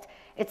suggest,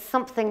 it's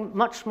something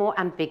much more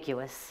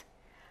ambiguous,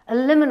 a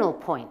liminal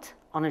point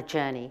on a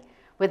journey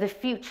where the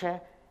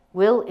future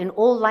will, in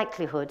all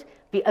likelihood,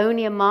 be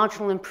only a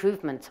marginal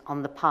improvement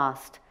on the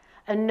past,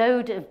 a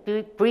node of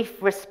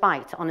brief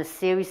respite on a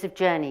series of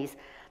journeys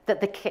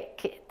that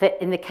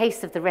in the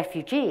case of the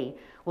refugee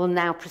will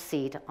now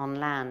proceed on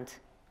land.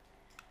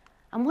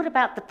 And what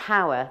about the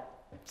power,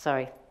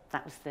 sorry,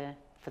 that was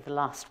for the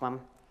last one.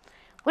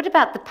 What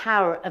about the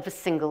power of a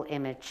single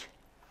image?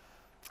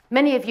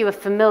 Many of you are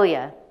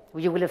familiar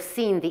you will have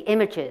seen the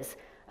images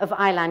of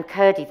Aylan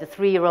Kurdi, the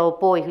 3-year-old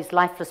boy whose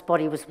lifeless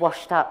body was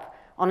washed up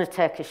on a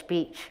Turkish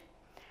beach.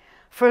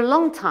 For a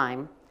long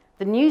time,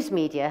 the news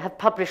media have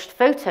published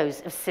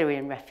photos of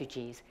Syrian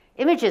refugees,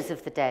 images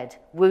of the dead,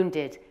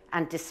 wounded,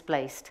 and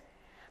displaced,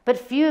 but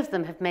few of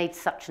them have made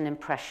such an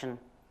impression.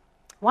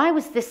 Why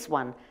was this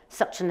one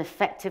such an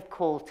effective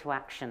call to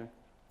action?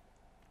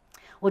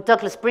 Well,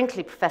 Douglas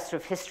Brinkley, professor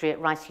of history at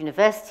Rice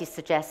University,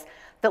 suggests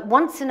that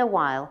once in a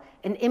while,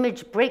 an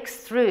image breaks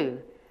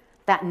through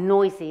that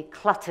noisy,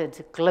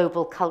 cluttered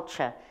global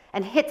culture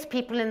and hits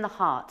people in the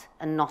heart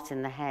and not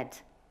in the head.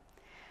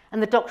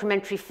 And the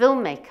documentary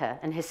filmmaker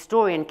and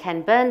historian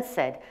Ken Burns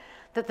said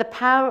that the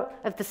power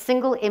of the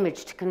single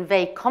image to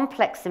convey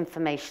complex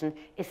information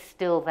is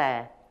still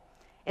there.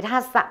 It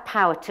has that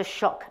power to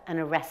shock and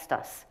arrest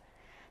us,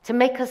 to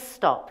make us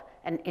stop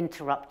and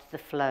interrupt the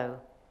flow.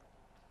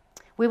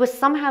 We were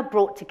somehow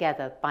brought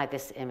together by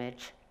this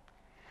image.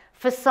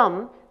 For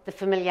some, the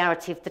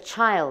familiarity of the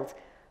child,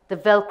 the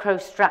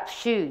Velcro-strapped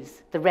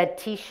shoes, the red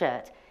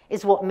t-shirt,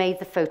 is what made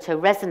the photo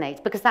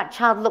resonate, because that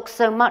child looks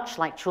so much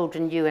like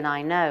children you and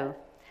I know.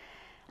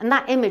 And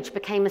that image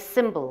became a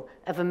symbol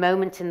of a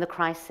moment in the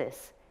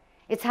crisis.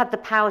 It's had the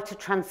power to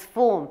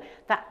transform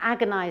that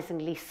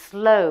agonizingly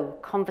slow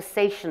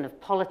conversation of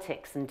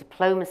politics and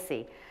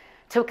diplomacy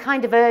to a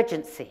kind of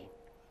urgency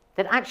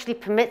that actually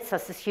permits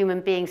us as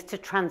human beings to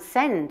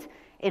transcend,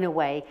 in a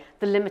way,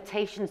 the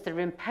limitations that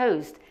are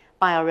imposed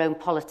by our own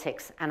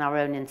politics and our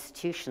own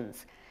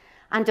institutions.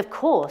 And of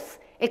course,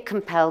 it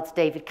compelled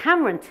David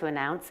Cameron to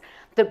announce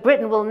that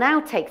Britain will now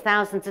take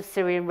thousands of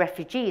Syrian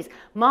refugees,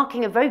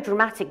 marking a very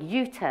dramatic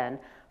U-turn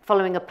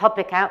following a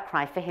public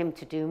outcry for him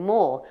to do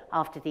more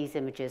after these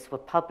images were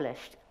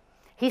published.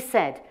 He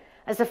said,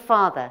 "As a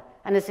father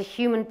and as a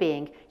human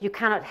being, you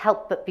cannot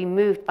help but be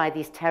moved by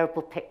these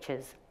terrible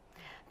pictures.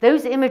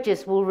 Those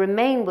images will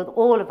remain with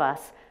all of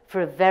us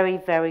for a very,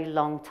 very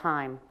long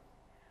time."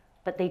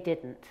 But they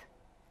didn't.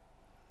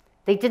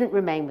 They didn't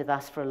remain with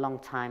us for a long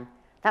time.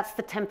 That's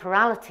the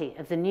temporality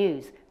of the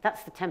news.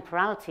 That's the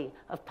temporality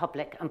of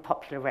public and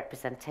popular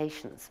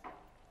representations.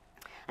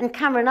 And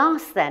Cameron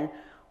asked then,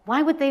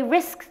 why would they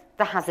risk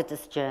the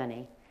hazardous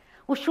journey?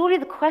 Well, surely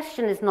the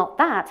question is not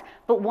that,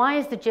 but why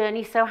is the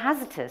journey so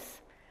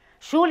hazardous?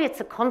 Surely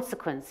it's a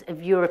consequence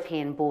of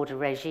European border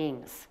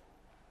regimes.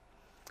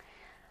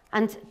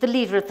 And the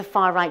leader of the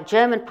far-right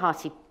German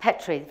party,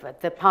 Petri,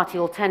 the Party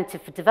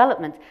Alternative for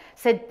Development,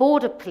 said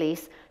border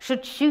police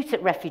should shoot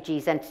at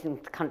refugees entering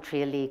the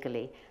country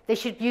illegally. They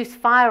should use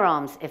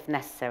firearms if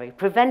necessary,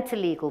 prevent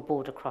illegal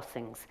border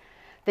crossings.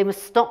 They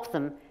must stop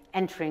them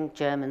entering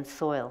German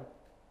soil.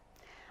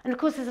 And of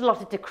course, there's a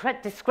lot of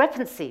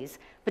discrepancies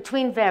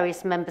between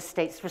various member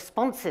states'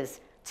 responses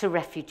to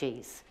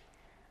refugees.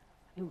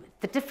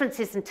 The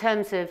differences in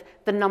terms of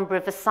the number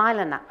of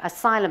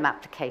asylum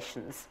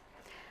applications.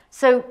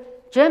 So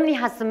Germany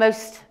has the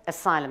most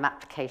asylum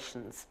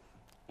applications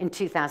in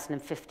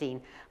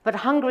 2015, but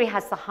Hungary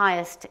has the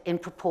highest in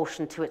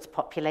proportion to its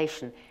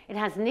population. It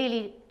has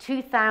nearly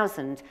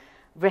 2,000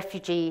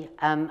 refugee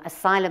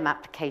asylum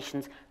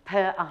applications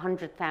per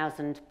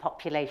 100,000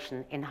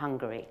 population in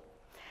Hungary.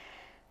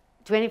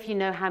 Do any of you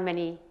know how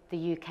many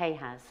the UK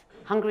has?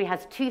 Hungary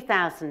has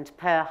 2,000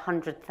 per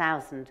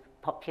 100,000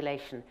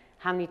 population.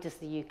 How many does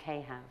the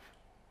UK have?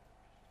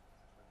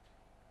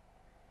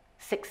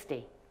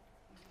 60.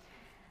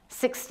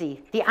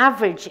 60. The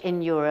average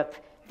in Europe,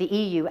 the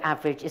EU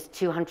average, is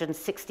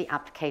 260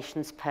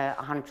 applications per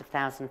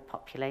 100,000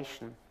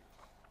 population.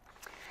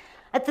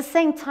 At the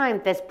same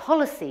time, there's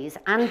policies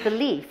and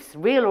beliefs,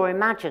 real or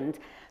imagined,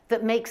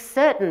 that make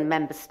certain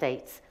member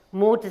states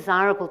more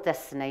desirable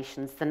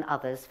destinations than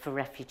others for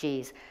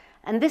refugees.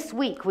 And this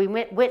week, we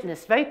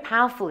witnessed very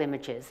powerful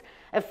images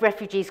of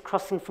refugees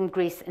crossing from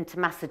Greece into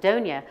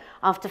Macedonia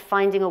after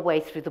finding a way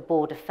through the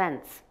border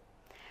fence.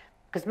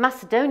 Because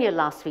Macedonia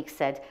last week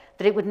said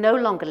that it would no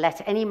longer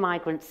let any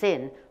migrants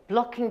in,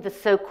 blocking the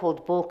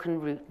so-called Balkan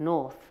route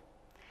north.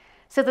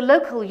 So the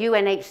local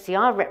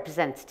UNHCR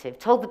representative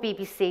told the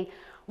BBC,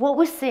 what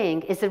we're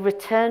seeing is a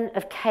return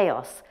of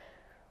chaos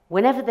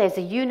whenever there's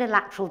a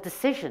unilateral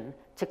decision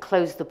to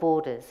close the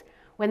borders,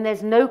 when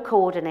there's no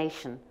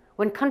coordination,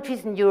 when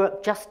countries in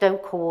Europe just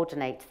don't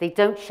coordinate, they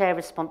don't share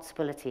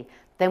responsibility,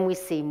 then we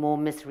see more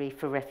misery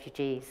for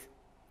refugees.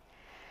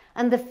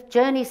 And the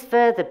journey's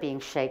further being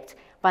shaped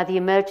by the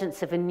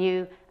emergence of a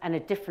new and a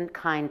different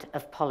kind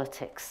of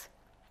politics.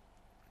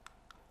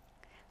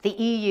 The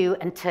EU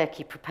and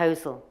Turkey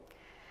proposal.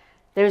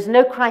 There is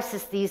no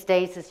crisis these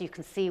days, as you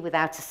can see,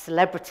 without a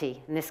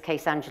celebrity, in this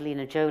case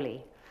Angelina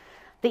Jolie.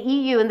 The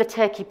EU and the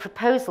Turkey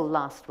proposal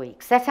last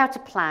week set out a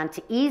plan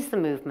to ease the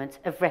movement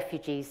of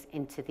refugees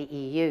into the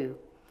EU.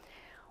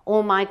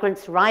 All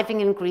migrants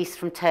arriving in Greece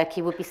from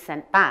Turkey would be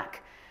sent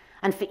back,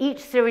 and for each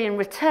Syrian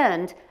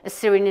returned, a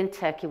Syrian in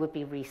Turkey would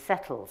be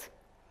resettled.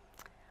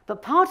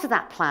 But part of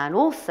that plan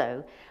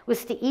also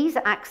was to ease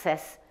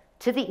access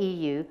to the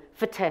EU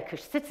for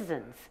Turkish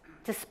citizens,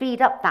 to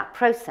speed up that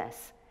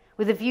process,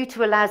 with a view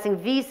to allowing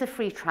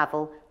visa-free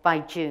travel by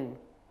June.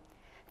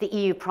 the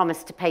EU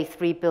promised to pay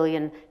 3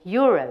 billion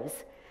euros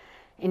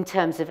in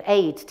terms of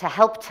aid to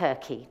help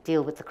Turkey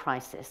deal with the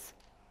crisis.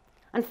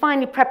 And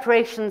finally,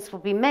 preparations will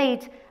be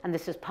made, and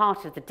this is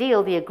part of the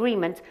deal, the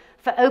agreement,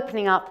 for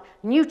opening up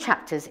new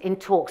chapters in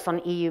talks on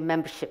EU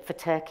membership for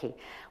Turkey.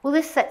 Well,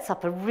 this sets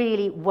up a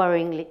really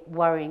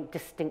worrying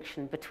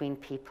distinction between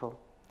people.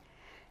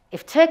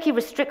 If Turkey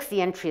restricts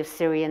the entry of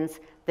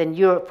Syrians, then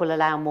Europe will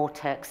allow more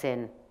Turks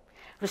in,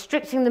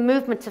 restricting the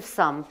movement of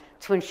some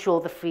to ensure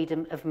the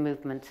freedom of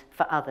movement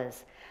for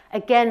others.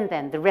 Again,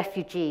 then, the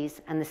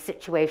refugees and the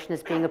situation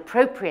is being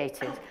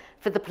appropriated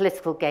for the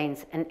political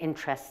gains and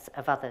interests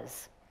of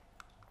others.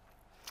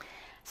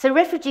 So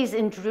refugees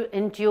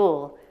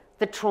endure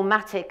the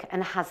traumatic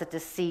and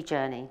hazardous sea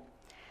journey,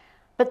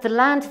 but the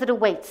land that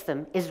awaits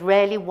them is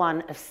rarely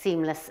one of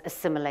seamless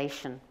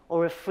assimilation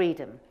or of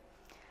freedom.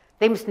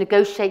 They must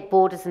negotiate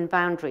borders and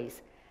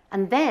boundaries,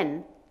 and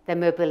then their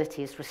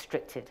mobility is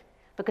restricted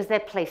because they're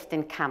placed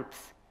in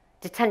camps,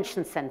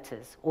 detention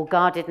centres, or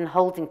guarded and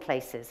holding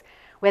places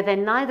where they're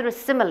neither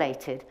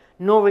assimilated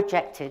nor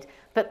rejected,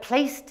 but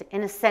placed,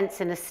 in a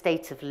sense, in a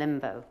state of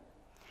limbo.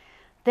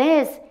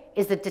 Theirs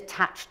is a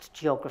detached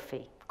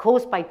geography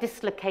caused by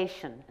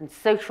dislocation and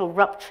social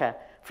rupture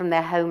from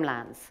their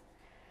homelands,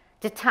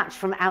 detached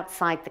from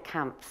outside the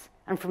camps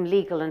and from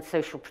legal and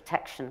social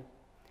protection.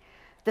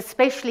 The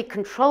spatially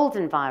controlled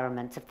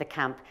environment of the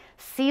camp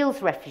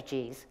seals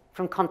refugees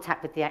from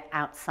contact with the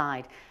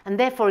outside and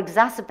therefore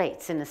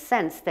exacerbates, in a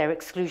sense, their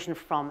exclusion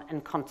from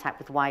and contact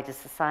with wider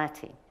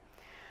society.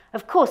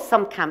 Of course,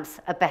 some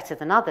camps are better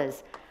than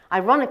others.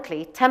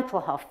 Ironically,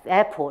 Tempelhof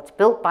Airport,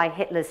 built by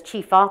Hitler's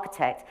chief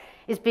architect,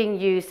 is being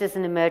used as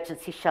an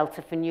emergency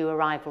shelter for new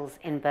arrivals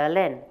in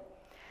Berlin.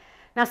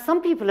 Now,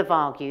 some people have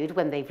argued,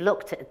 when they've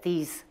looked at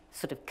these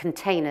sort of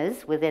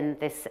containers within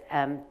this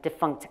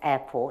defunct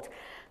airport,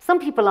 some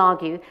people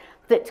argue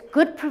that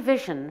good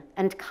provision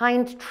and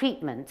kind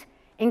treatment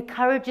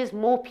encourages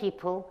more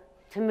people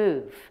to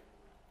move.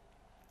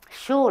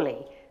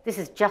 Surely, this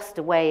is just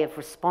a way of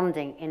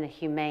responding in a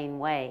humane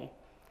way.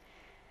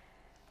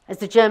 As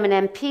the German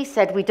MP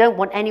said, we don't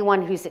want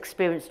anyone who's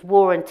experienced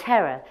war and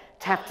terror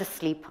to have to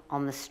sleep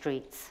on the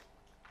streets.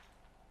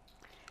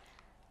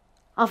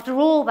 After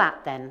all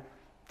that, then,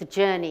 the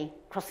journey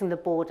crossing the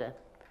border,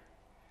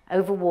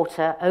 over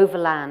water, over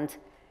land,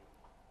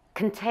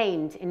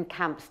 contained in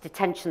camps,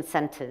 detention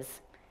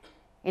centres,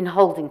 in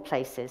holding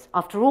places.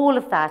 After all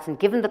of that, and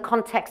given the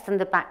context and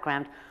the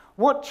background,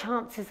 what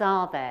chances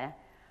are there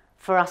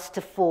for us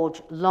to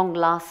forge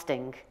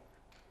long-lasting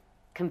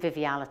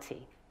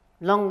conviviality,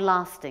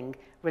 long-lasting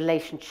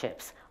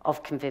relationships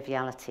of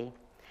conviviality?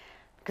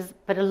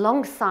 But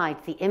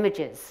alongside the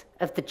images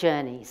of the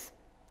journeys,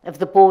 of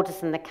the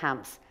borders and the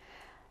camps,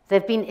 there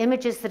have been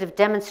images that have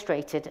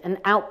demonstrated an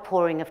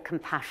outpouring of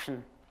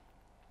compassion,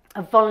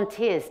 of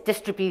volunteers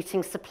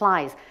distributing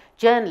supplies,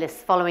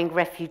 journalists following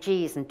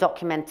refugees and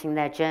documenting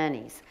their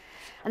journeys.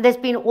 And there's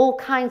been all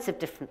kinds of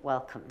different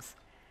welcomes.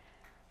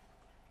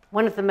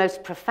 One of the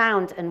most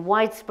profound and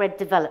widespread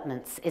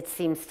developments, it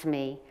seems to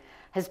me,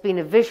 has been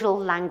a visual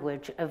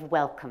language of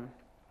welcome.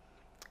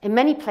 In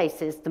many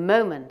places, the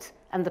moment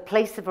and the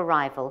place of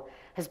arrival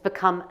has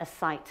become a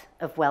site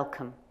of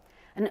welcome.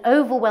 An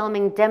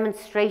overwhelming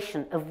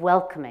demonstration of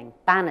welcoming,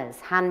 banners,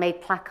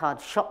 handmade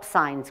placards, shop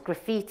signs,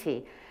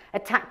 graffiti, a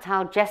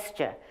tactile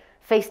gesture,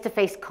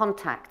 face-to-face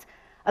contact,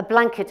 a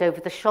blanket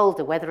over the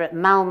shoulder, whether at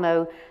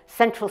Malmö,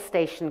 Central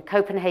Station,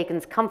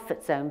 Copenhagen's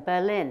Comfort Zone,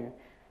 Berlin,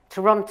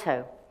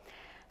 Toronto.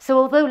 So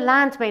although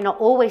land may not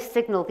always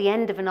signal the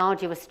end of an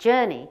arduous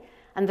journey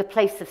and the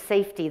place of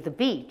safety, the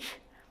beach,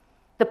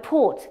 the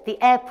port,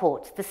 the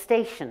airport, the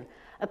station,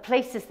 are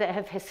places that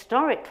have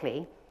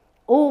historically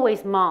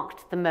always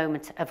marked the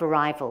moment of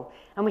arrival.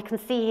 And we can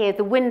see here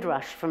the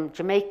Windrush from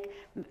Jamaica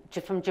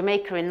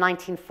in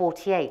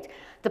 1948,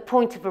 the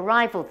point of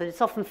arrival that is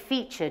often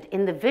featured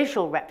in the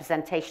visual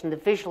representation, the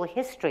visual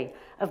history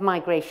of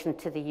migration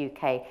to the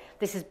UK.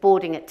 This is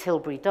boarding at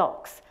Tilbury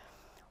Docks.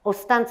 Or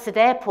Stansted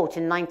Airport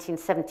in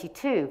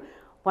 1972,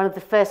 one of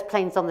the first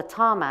planes on the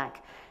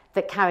tarmac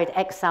that carried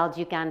exiled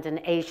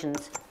Ugandan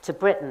Asians to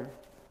Britain.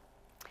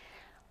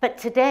 But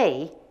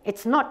today,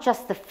 it's not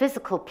just the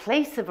physical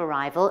place of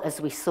arrival,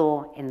 as we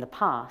saw in the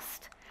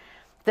past,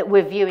 that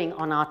we're viewing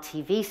on our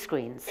TV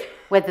screens,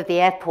 whether the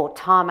airport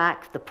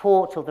tarmac, the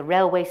port, or the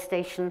railway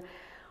station.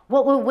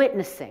 What we're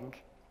witnessing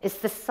is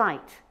the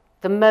site,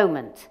 the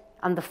moment,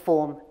 and the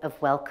form of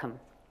welcome.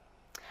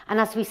 And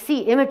as we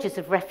see images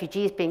of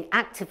refugees being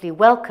actively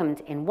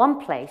welcomed in one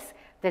place,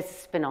 there's a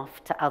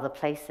spin-off to other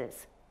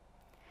places.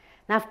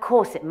 Now, of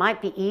course, it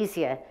might be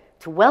easier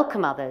to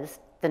welcome others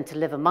than to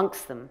live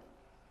amongst them.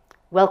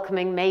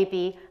 Welcoming may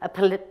be a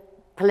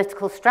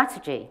political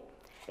strategy.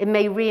 It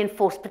may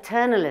reinforce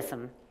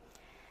paternalism.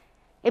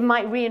 It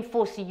might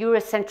reinforce a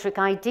Eurocentric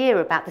idea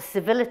about the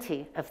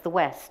civility of the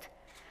West.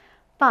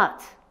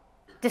 But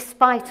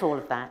despite all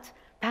of that,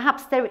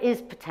 perhaps there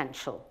is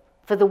potential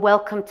for the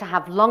welcome to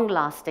have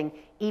long-lasting,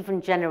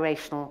 even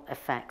generational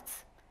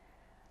effects.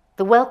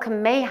 The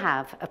welcome may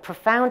have a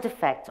profound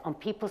effect on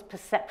people's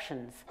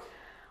perceptions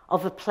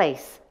of a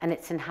place and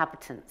its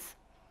inhabitants,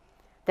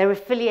 their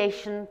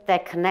affiliation, their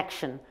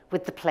connection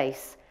with the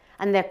place,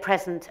 and their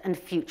present and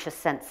future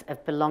sense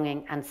of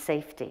belonging and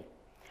safety.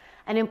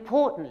 And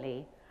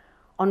importantly,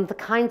 on the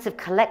kinds of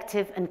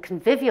collective and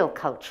convivial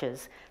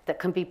cultures that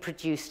can be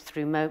produced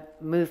through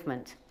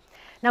movement.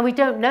 Now, we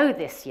don't know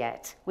this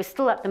yet. We're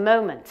still at the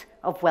moment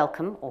of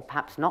welcome, or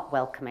perhaps not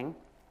welcoming.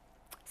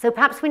 So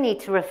perhaps we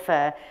need to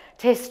refer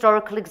to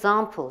historical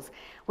examples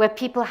where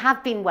people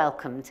have been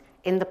welcomed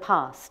in the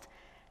past.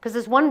 Because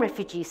as one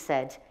refugee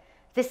said,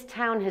 "This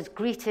town has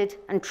greeted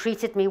and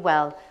treated me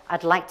well.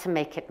 I'd like to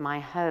make it my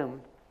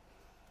home."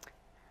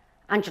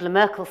 Angela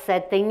Merkel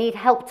said they need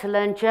help to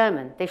learn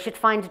German. They should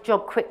find a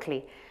job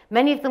quickly.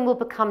 Many of them will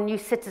become new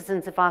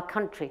citizens of our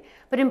country.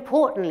 But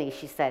importantly,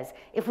 she says,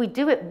 if we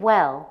do it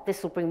well,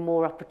 this will bring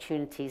more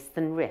opportunities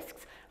than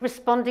risks,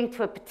 responding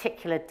to a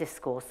particular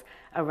discourse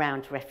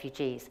around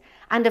refugees.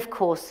 And of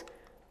course,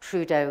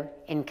 Trudeau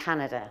in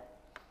Canada.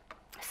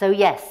 So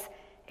yes,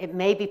 it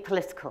may be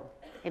political,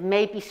 it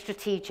may be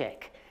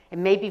strategic, it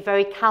may be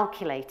very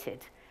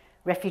calculated.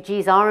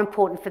 Refugees are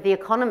important for the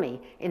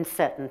economy in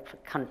certain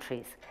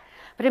countries.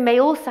 But it may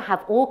also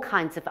have all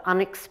kinds of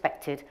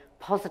unexpected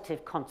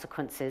positive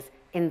consequences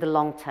in the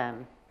long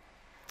term.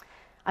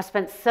 I've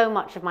spent so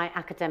much of my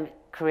academic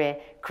career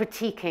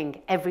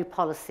critiquing every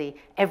policy,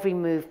 every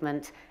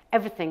movement,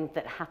 everything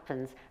that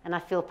happens, and I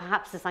feel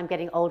perhaps as I'm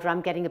getting older,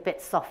 I'm getting a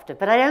bit softer,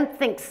 but I don't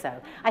think so.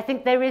 I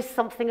think there is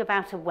something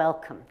about a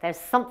welcome. There's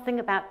something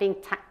about being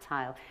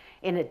tactile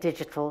in a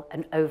digital,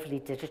 an overly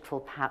digital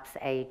perhaps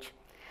age.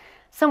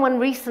 Someone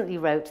recently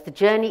wrote, "The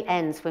journey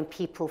ends when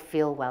people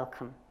feel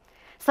welcome."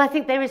 So I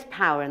think there is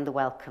power in the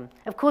welcome.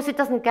 Of course, it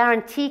doesn't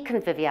guarantee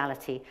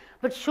conviviality,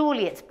 but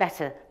surely it's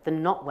better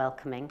than not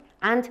welcoming,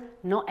 and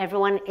not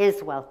everyone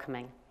is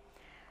welcoming.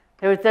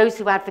 There are those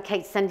who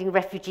advocate sending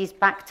refugees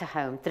back to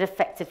home that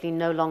effectively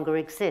no longer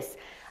exist.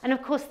 And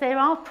of course, there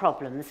are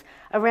problems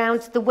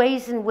around the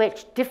ways in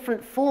which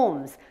different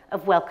forms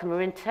of welcome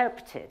are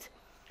interpreted,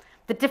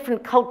 the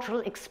different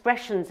cultural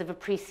expressions of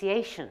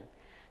appreciation.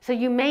 So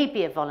you may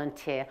be a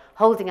volunteer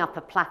holding up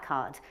a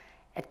placard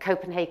at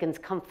Copenhagen's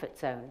comfort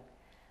zone,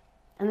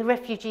 and the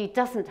refugee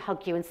doesn't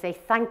hug you and say,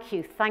 thank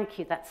you,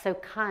 that's so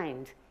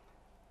kind.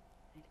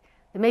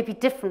 There may be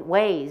different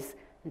ways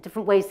and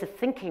different ways of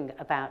thinking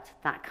about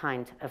that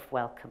kind of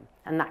welcome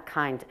and that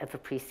kind of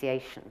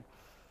appreciation.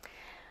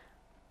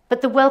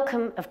 But the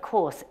welcome, of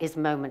course, is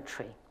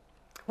momentary.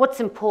 What's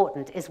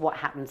important is what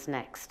happens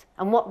next,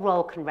 and what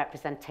role can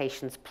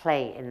representations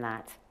play in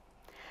that?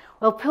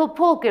 Well,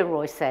 Paul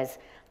Gilroy says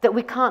that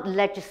we can't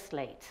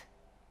legislate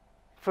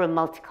for a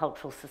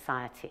multicultural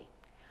society.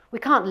 We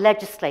can't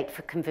legislate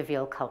for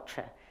convivial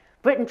culture.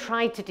 Britain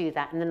tried to do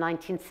that in the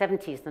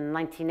 1970s and the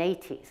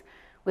 1980s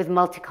with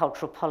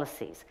multicultural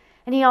policies.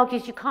 And he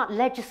argues you can't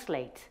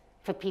legislate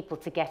for people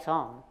to get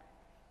on,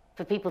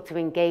 for people to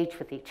engage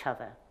with each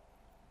other,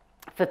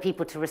 for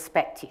people to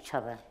respect each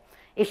other,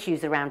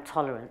 issues around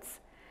tolerance.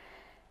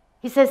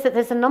 He says that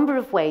there's a number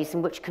of ways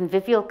in which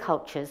convivial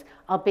cultures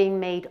are being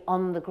made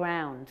on the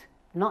ground,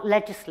 not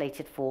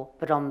legislated for,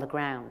 but on the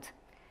ground.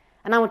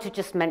 And I want to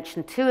just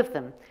mention two of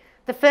them.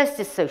 The first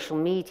is social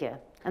media,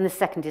 and the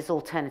second is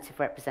alternative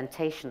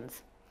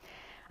representations.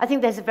 I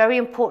think there's a very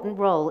important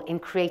role in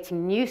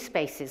creating new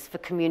spaces for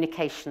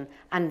communication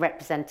and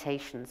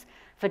representations,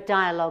 for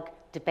dialogue,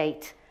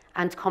 debate,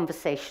 and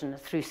conversation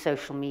through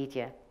social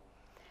media.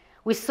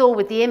 We saw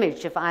with the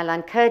image of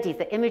Aylan Kurdi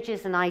that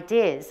images and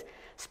ideas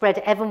spread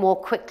ever more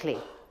quickly,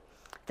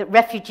 that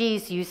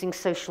refugees using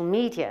social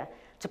media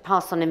to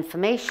pass on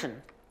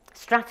information,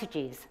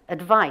 strategies,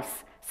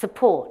 advice,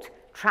 support,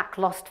 track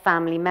lost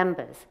family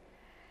members.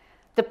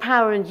 The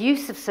power and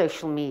use of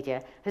social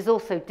media has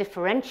also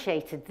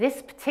differentiated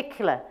this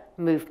particular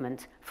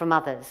movement from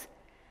others.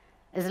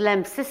 As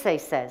Lem Sisse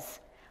says,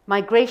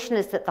 migration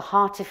is at the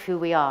heart of who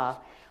we are.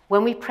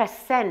 When we press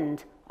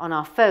send on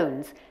our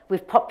phones,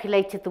 we've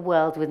populated the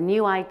world with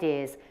new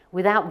ideas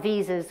without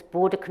visas,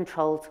 border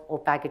controls, or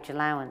baggage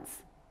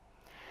allowance.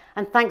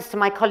 And thanks to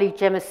my colleague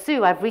Gemma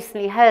Sue, I've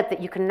recently heard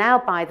that you can now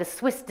buy the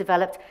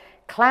Swiss-developed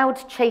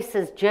Cloud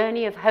Chaser's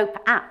Journey of Hope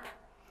app.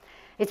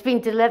 It's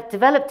been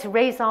developed to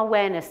raise our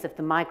awareness of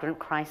the migrant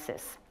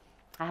crisis.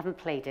 I haven't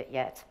played it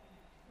yet.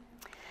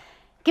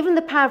 Given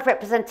the power of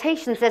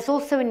representations, there's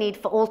also a need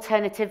for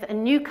alternative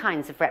and new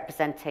kinds of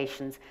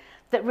representations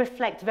that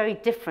reflect very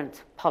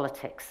different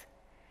politics.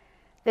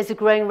 There's a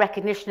growing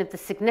recognition of the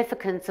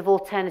significance of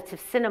alternative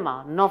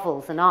cinema,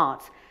 novels, and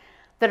art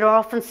that are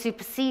often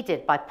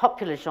superseded by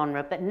popular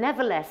genre, but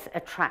nevertheless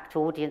attract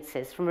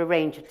audiences from a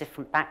range of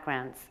different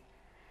backgrounds.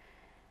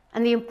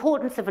 And the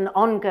importance of an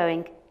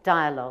ongoing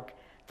dialogue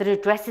that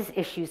addresses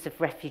issues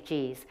of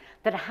refugees,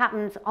 that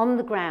happens on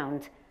the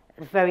ground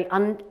at a very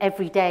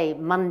everyday,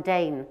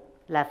 mundane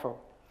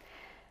level.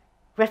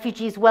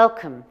 Refugees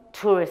welcome,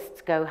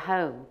 tourists go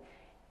home,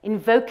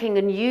 invoking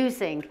and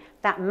using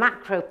that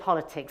macro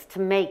politics to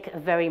make a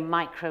very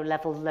micro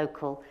level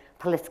local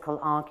political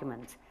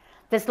argument.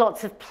 There's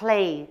lots of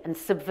play and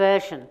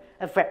subversion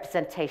of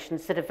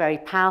representations that are very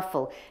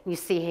powerful. You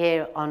see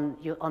here on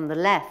the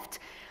left,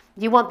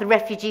 you want the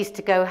refugees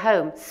to go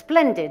home.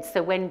 Splendid,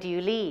 so when do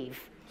you leave?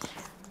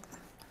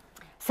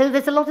 So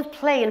there's a lot of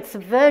play and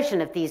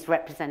subversion of these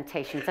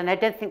representations, and I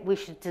don't think we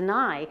should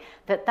deny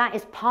that that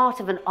is part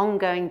of an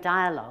ongoing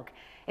dialogue.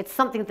 It's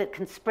something that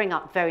can spring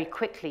up very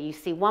quickly. You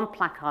see one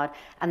placard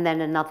and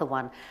then another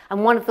one.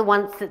 And one of the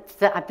ones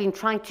that I've been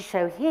trying to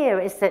show here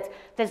is that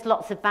there's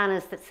lots of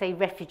banners that say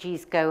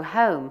refugees go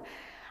home.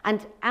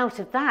 And out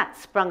of that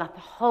sprung up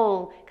a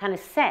whole kind of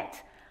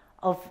set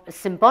of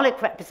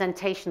symbolic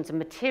representations and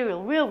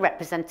material, real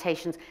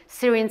representations.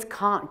 Syrians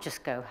can't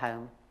just go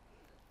home.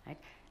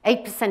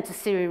 8% of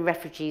Syrian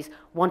refugees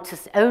want to,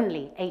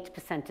 only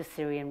 8% of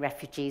Syrian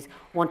refugees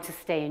want to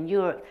stay in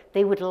Europe.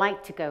 They would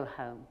like to go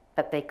home,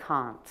 but they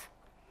can't.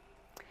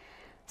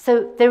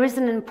 So there is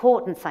an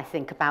importance, I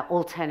think, about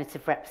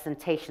alternative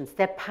representations.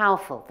 They're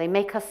powerful. They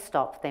make us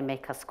stop. They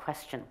make us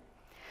question.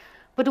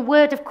 But a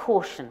word of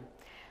caution,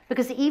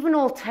 because even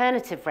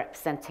alternative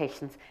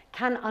representations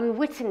can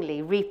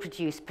unwittingly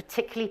reproduce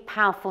particularly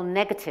powerful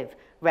negative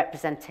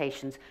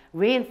representations,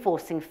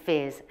 reinforcing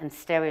fears and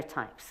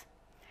stereotypes.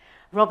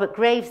 Robert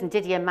Graves and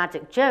Didier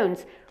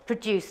Maddock-Jones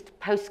produced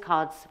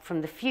postcards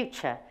from the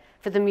future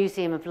for the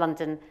Museum of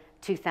London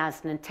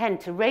 2010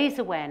 to raise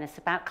awareness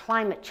about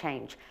climate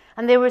change.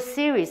 And there were a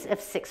series of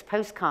 6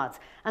 postcards,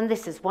 and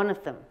this is one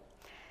of them.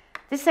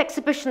 This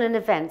exhibition and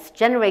events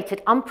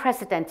generated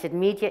unprecedented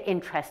media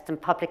interest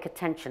and public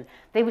attention.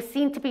 They were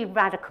seen to be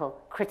radical,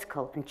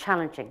 critical, and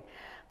challenging.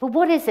 But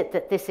what is it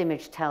that this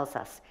image tells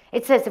us?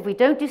 It says if we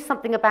don't do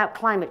something about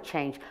climate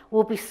change,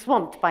 we'll be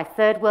swamped by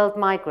third world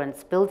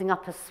migrants building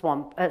up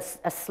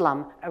a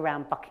slum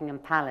around Buckingham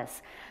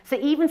Palace. So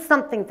even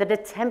something that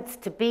attempts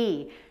to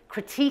be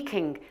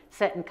critiquing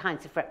certain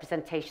kinds of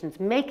representations,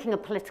 making a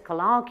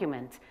political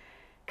argument,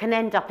 can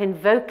end up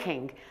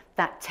invoking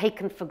that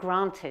taken for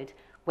granted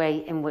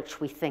way in which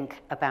we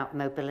think about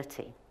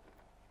mobility.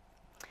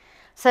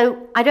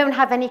 So I don't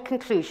have any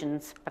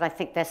conclusions, but I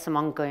think there's some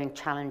ongoing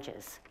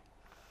challenges.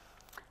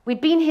 We've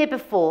been here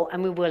before,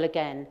 and we will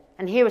again.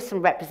 And here are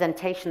some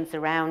representations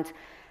around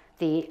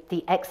the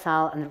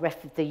exile and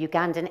the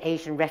Ugandan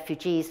Asian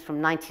refugees from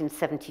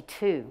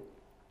 1972.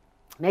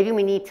 Maybe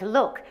we need to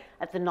look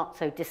at the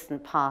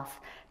not-so-distant past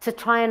to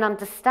try and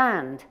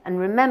understand and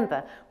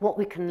remember what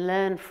we can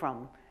learn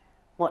from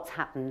what's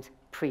happened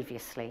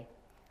previously.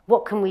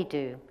 What can we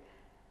do?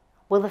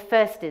 Well, the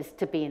first is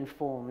to be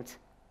informed,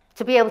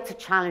 to be able to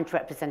challenge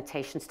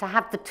representations, to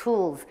have the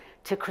tools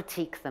to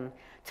critique them,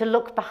 to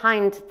look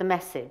behind the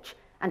message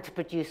and to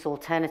produce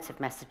alternative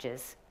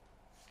messages.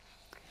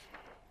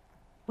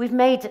 We've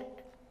made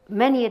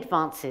many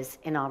advances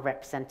in our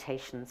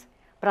representations,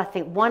 but I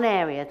think one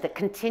area that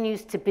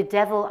continues to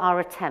bedevil our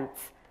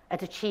attempts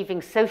at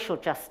achieving social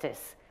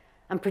justice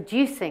and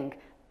producing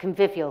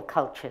convivial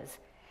cultures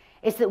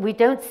is that we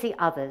don't see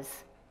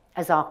others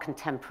as our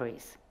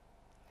contemporaries.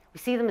 We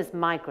see them as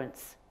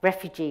migrants,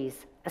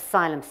 refugees,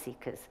 asylum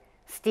seekers,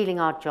 stealing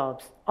our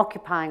jobs,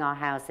 occupying our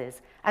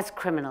houses, as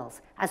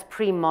criminals, as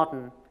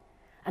pre-modern.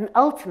 And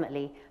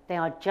ultimately, they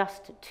are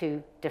just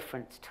too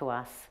different to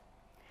us.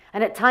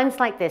 And at times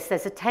like this,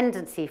 there's a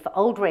tendency for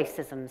old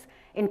racisms,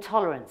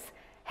 intolerance,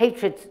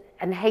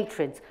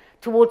 hatreds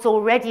towards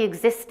already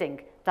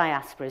existing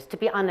diasporas to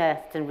be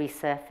unearthed and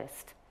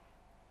resurfaced.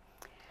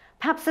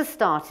 Perhaps the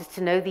start is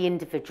to know the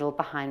individual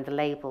behind the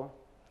label.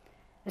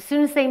 As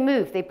soon as they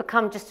move, they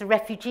become just a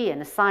refugee,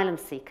 an asylum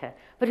seeker.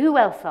 But who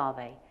else are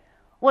they?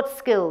 What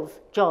skills,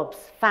 jobs,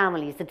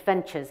 families,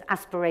 adventures,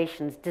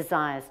 aspirations,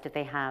 desires do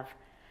they have?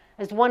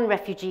 As one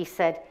refugee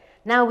said,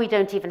 now we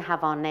don't even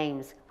have our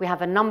names. We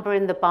have a number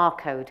in the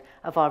barcode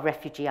of our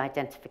refugee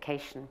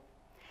identification.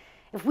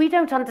 If we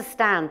don't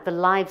understand the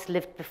lives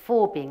lived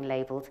before being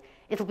labelled,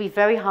 it'll be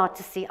very hard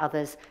to see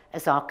others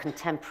as our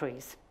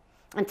contemporaries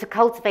and to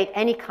cultivate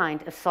any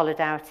kind of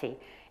solidarity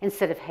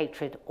instead of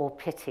hatred or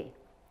pity.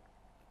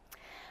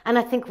 And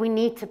I think we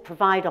need to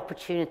provide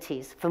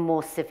opportunities for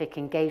more civic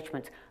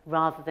engagement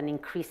rather than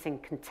increasing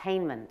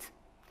containment.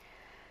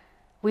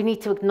 We need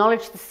to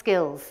acknowledge the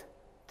skills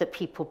that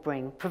people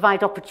bring,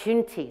 provide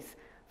opportunities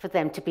for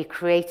them to be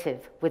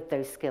creative with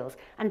those skills,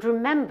 and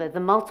remember the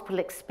multiple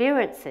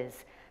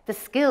experiences, the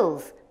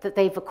skills that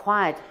they've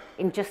acquired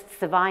in just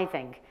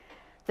surviving,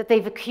 that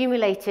they've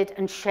accumulated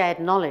and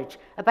shared knowledge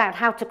about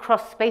how to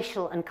cross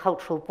spatial and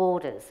cultural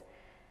borders,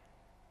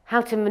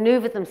 how to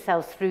maneuver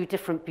themselves through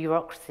different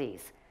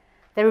bureaucracies,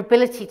 their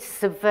ability to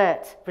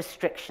subvert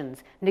restrictions,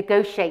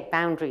 negotiate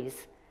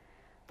boundaries,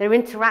 their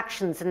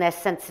interactions and their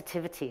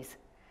sensitivities.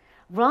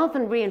 Rather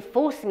than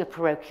reinforcing a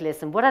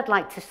parochialism, what I'd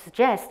like to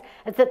suggest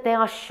is that they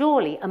are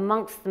surely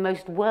amongst the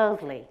most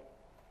worldly.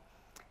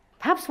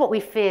 Perhaps what we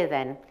fear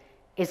then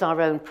is our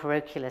own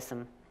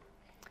parochialism.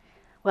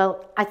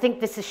 Well, I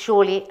think this is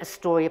surely a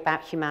story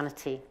about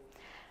humanity.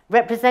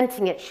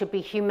 Representing it should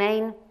be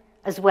humane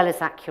as well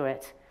as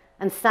accurate,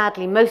 and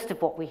sadly, most of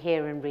what we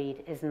hear and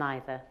read is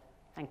neither.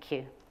 Thank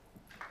you.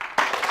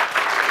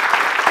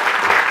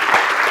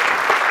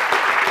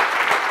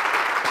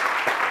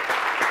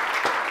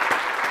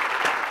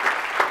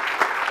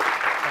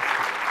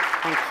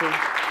 Thank you.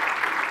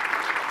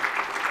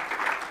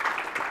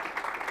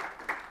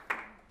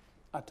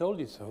 I told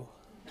you so.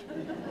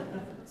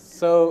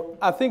 So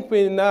I think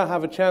we now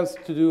have a chance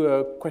to do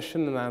a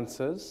question and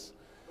answers.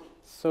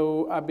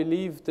 So I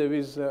believe there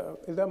is there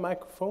a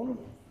microphone?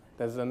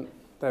 There's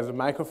a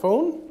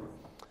microphone.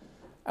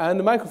 And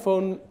the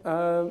microphone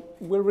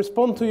will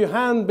respond to your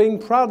hand being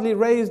proudly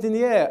raised in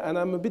the air. And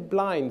I'm a bit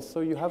blind,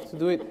 so you have to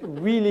do it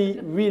really,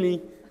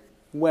 really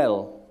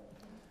well.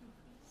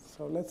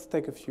 So let's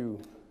take a few.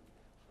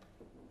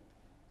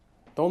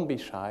 Don't be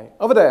shy.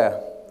 Over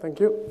there.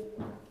 Thank you.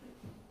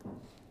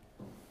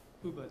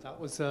 Uma, that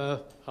was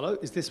hello.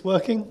 Is this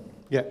working?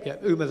 Yeah, yeah.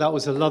 Uma, that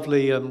was a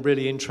lovely,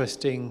 really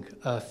interesting,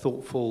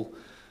 thoughtful,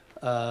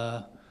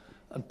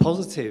 and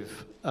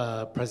positive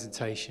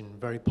presentation.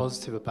 Very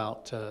positive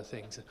about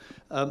things.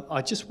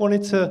 I just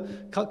wanted to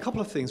a couple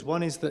of things.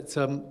 One is that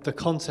the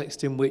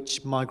context in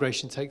which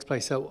migration takes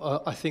place.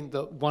 So I think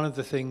that one of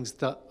the things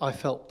that I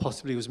felt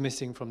possibly was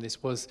missing from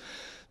this was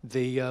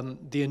the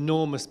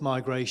enormous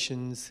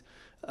migrations.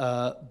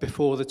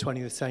 Before the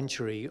 20th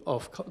century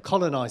of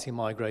colonizing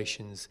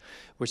migrations,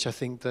 which I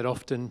think that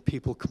often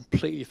people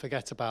completely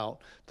forget about,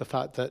 the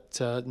fact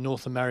that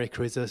North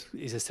America is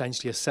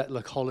essentially a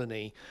settler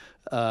colony,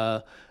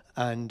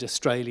 and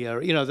Australia,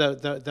 you know,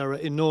 there are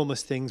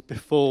enormous things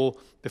before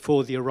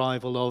the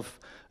arrival of,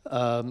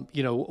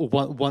 you know,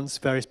 once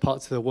various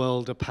parts of the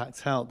world are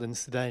packed out,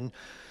 then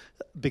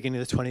beginning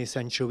of the 20th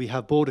century we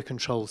have border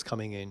controls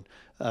coming in,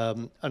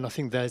 and I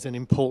think there's an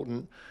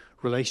important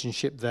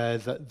relationship there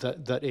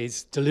that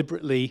is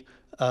deliberately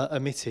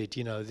omitted.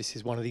 You know, this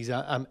is one of these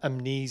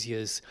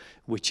amnesias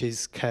which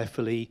is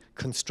carefully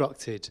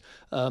constructed.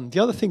 The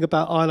other thing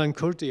about Aylan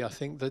Kurdi, I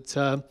think that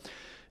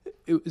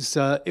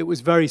it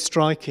was very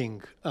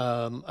striking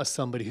as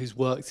somebody who's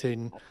worked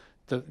in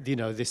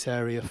this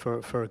area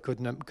for a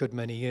good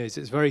many years.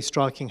 It's very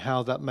striking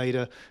how that made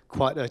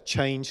quite a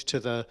change to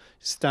the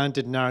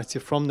standard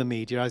narrative from the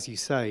media, as you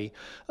say.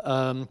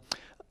 I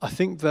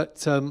think that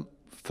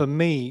for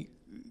me,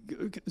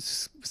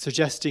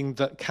 suggesting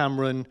that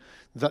Cameron,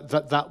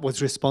 that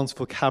was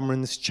responsible for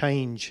Cameron's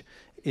change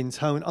in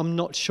tone, I'm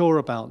not sure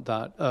about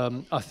that.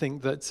 I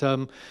think that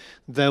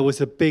there was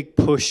a big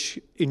push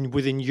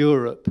within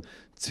Europe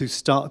to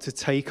start to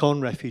take on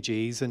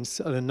refugees, and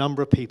a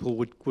number of people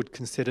would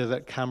consider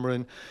that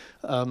Cameron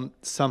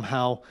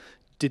somehow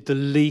did the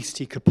least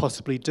he could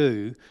possibly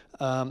do.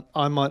 I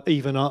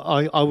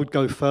would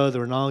go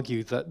further and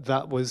argue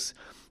that was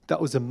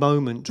a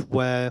moment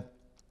where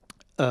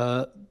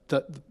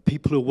that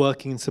people who are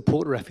working in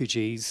support of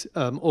refugees,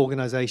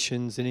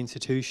 organisations and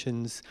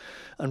institutions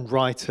and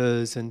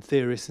writers and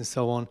theorists and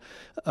so on,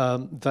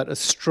 that a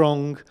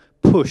strong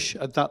push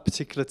at that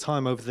particular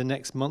time over the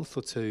next month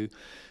or two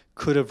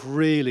could have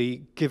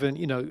really put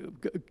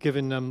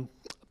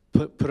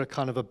a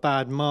kind of a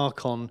bad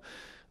mark on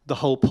the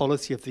whole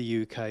policy of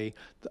the UK.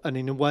 And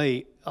in a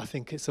way, I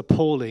think it's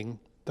appalling,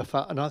 the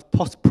fact, and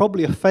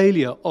probably a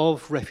failure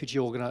of refugee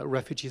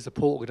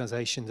support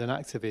organisations and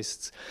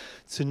activists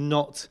to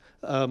not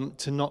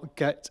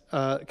get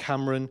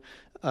Cameron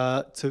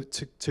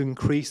to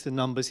increase the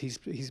numbers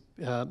he's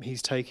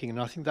taking, and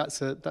I think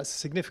that's a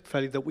significant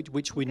failure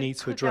which we need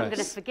to address. I'm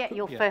going to forget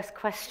your first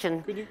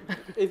question.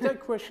 Is there a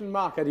question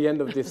mark at the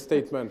end of this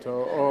statement,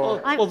 or?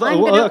 I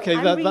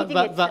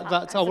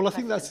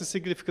think that's a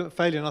significant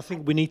failure, and I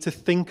think we need to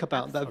think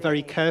about that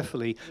very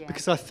carefully,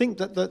 because I think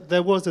that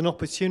there was an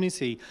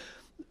opportunity.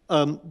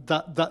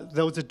 That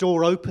there was a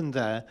door open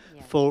there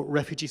for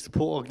refugee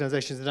support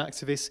organisations and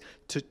activists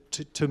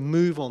to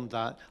move on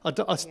that. I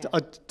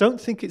don't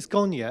think it's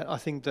gone yet. I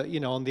think that,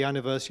 on the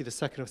anniversary, the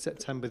 2nd of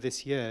September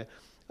this year,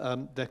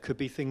 there could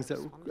be things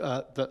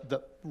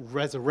that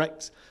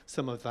resurrect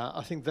some of that.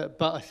 I think that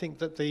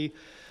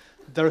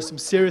there are some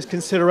serious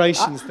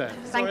considerations there.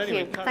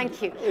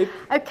 Thank you.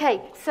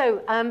 Okay,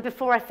 so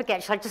before I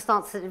forget, shall I just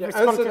respond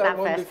to that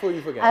first? Before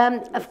you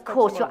forget. Of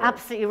course, you're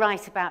absolutely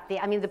right about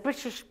the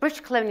British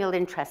colonial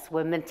interests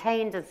were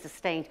maintained and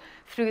sustained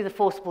through the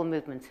forcible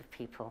movement of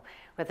people,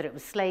 whether it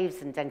was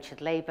slaves, indentured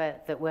labour,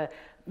 that were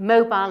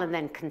mobile and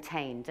then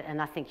contained.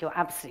 And I think you're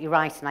absolutely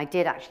right. And I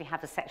did actually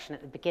have a section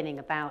at the beginning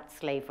about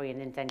slavery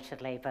and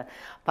indentured labour,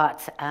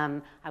 but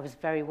I was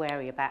very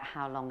wary about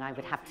how long I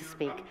would have to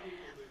speak.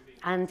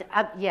 And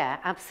yeah,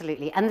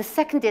 absolutely. And the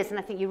second is, and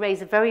I think you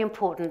raise a very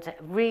important,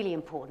 really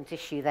important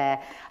issue there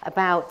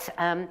about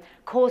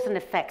cause and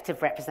effect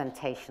of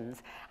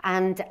representations.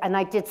 And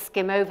I did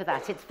skim over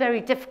that. It's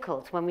very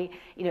difficult when we,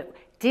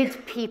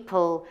 did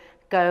people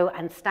go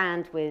and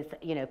stand with,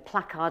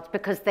 placards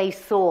because they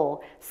saw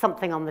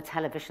something on the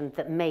television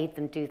that made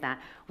them do that?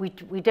 We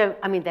don't,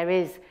 there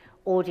is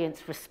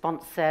audience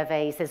response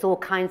surveys. There's all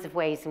kinds of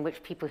ways in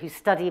which people who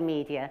study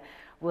media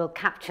will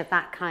capture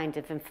that kind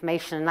of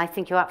information. And I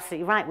think you're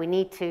absolutely right. We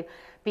need to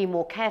be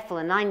more careful,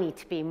 and I need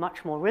to be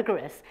much more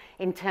rigorous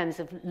in terms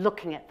of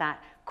looking at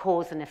that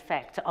cause and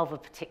effect of a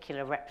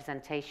particular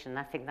representation.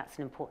 I think that's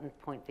an important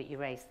point that you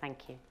raised.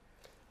 Thank you.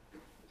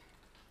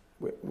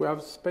 We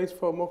have space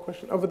for more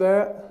questions. Over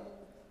there.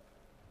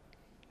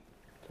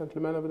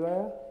 Gentleman over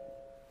there.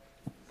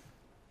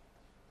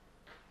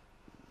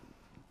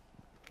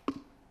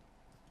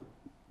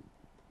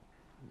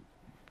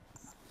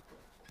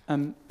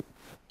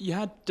 You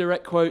had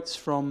direct quotes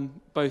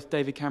from both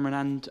David Cameron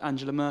and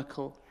Angela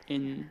Merkel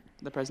in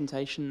the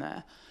presentation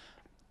there.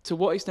 To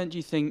what extent do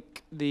you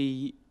think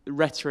the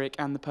rhetoric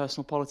and the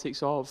personal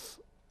politics of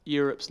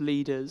Europe's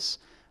leaders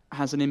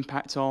has an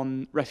impact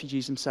on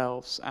refugees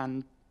themselves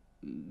and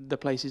the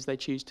places they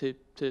choose to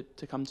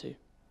come to?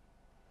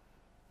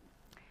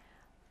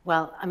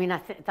 Well, I mean, I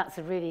think that's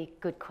a really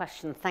good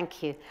question.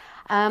 Thank you.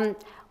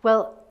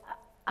 Well,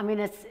 I mean,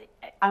 as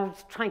I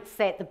was trying to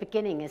say at the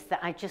beginning, is that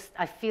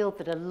I feel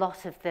that a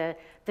lot of the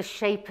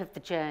shape of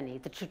the journey,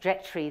 the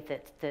trajectory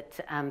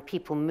that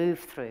people move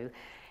through,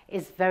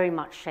 is very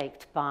much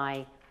shaped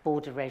by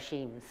border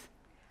regimes,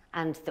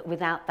 and that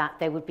without that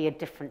there would be a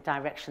different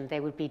direction,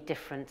 there would be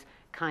different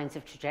kinds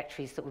of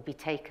trajectories that would be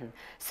taken.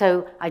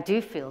 So I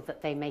do feel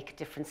that they make a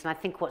difference, and I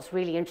think what's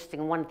really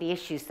interesting, and one of the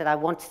issues that I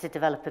wanted to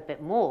develop a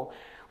bit more,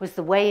 was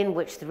the way in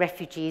which the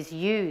refugees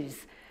use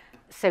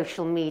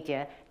social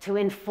media to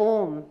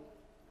inform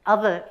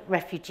other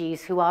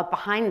refugees who are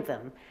behind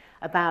them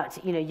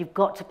about, you know, you've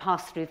got to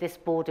pass through this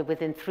border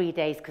within 3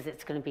 days because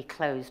it's going to be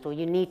closed, or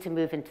you need to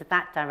move into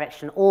that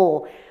direction,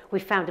 or we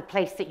found a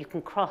place that you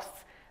can cross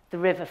the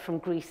river from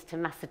Greece to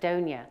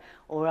Macedonia,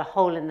 or a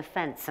hole in the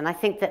fence. And I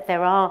think that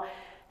there are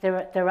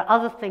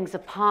other things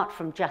apart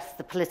from just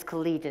the political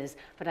leaders,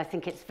 but I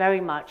think it's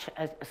very much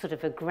a sort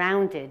of a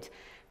grounded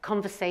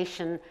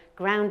conversation,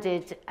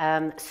 grounded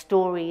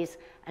stories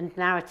and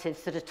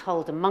narratives that are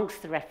told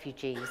amongst the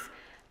refugees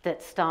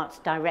that start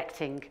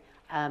directing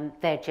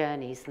their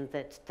journeys, and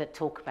that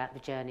talk about the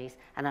journeys.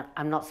 And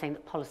I'm not saying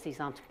that policies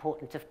aren't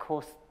important. Of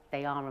course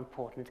they are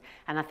important.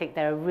 And I think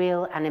there are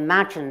real and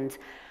imagined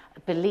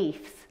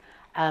beliefs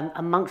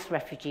amongst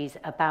refugees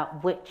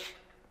about which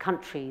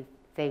country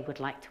they would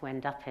like to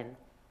end up in.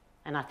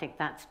 And I think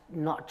that's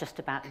not just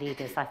about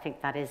leaders. I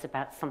think that is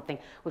about something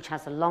which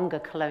has a longer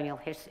colonial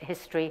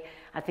history.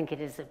 I think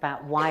it is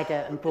about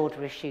wider and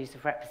broader issues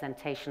of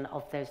representation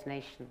of those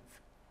nations.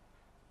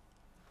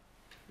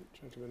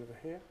 Gentleman over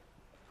here.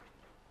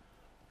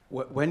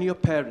 When your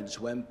parents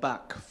went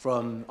back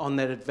on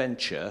their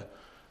adventure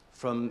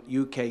from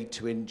UK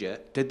to India,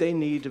 did they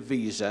need a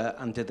visa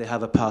and did they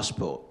have a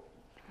passport?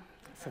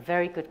 That's a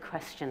very good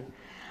question.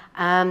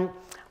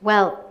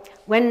 Well,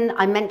 when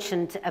I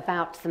mentioned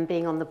about them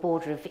being on the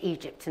border of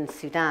Egypt and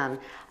Sudan,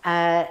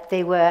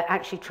 they were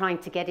actually trying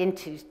to get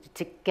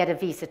a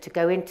visa to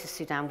go into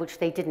Sudan, which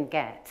they didn't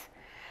get.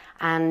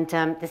 And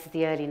this is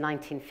the early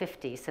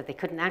 1950s, so they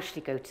couldn't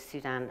actually go to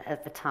Sudan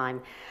at the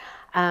time.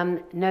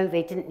 No,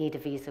 they didn't need a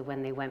visa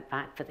when they went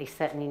back, but they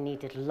certainly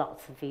needed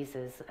lots of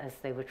visas as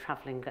they were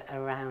traveling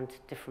around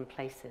different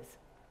places.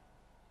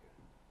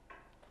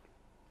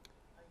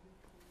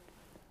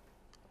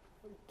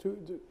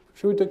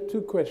 Should we take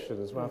two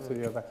questions, one after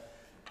the other?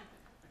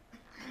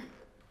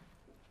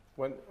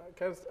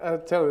 I'll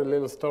tell a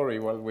little story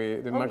while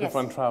the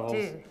microphone travels.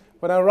 Do.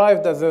 When I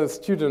arrived as a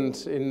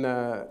student in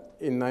the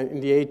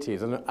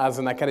 80s, and as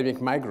an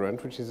academic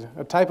migrant, which is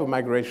a type of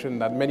migration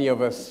that many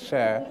of us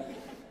share,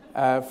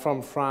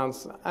 from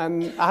France,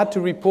 and I had to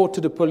report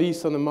to the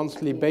police on a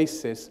monthly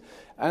basis.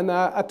 And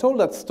I told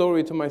that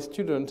story to my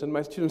student, and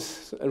my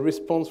student's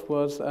response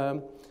was,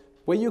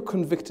 were you a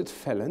convicted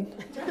felon?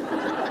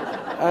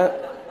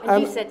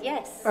 And you said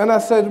yes. And I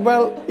said,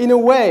 well, in a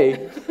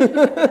way.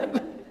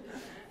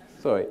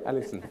 Sorry,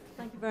 Alison.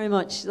 Thank you very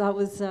much. That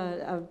was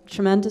a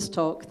tremendous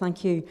talk.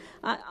 Thank you.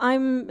 I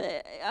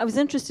was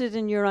interested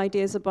in your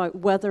ideas about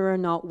whether or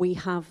not we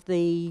have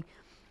the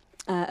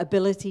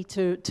ability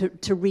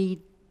to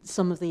read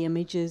some of the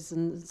images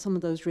and some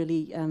of those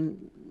really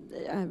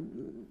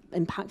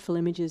impactful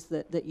images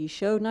that you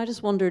showed. And I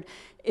just wondered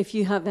if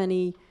you have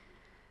any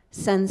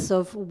sense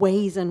of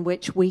ways in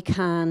which we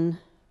can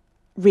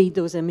read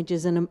those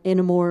images in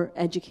a more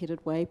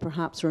educated way,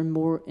 perhaps, or a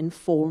more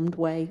informed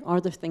way. Are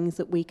there things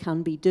that we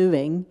can be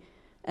doing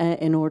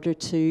in order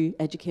to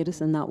educate us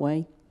in that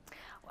way?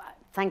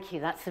 Thank you.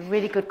 That's a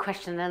really good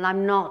question. And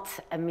I'm not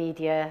a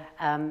media,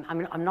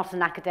 I'm not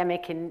an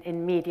academic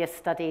in media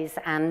studies,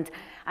 and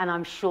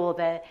I'm sure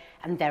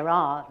there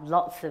are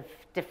lots of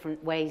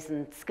different ways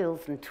and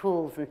skills and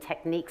tools and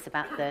techniques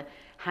about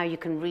how you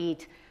can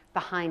read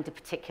behind a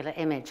particular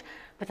image.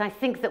 But I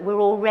think that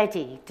we're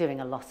already doing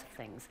a lot of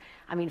things.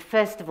 I mean,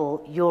 first of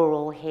all, you're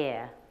all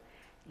here.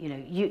 You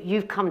know,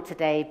 you've come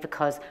today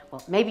because,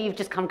 well, maybe you've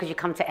just come because you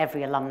come to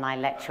every alumni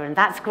lecture, and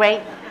that's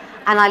great.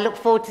 And I look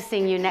forward to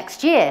seeing you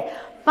next year.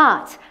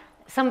 But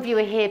some of you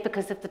are here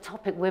because of the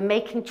topic. We're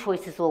making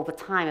choices all the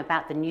time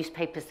about the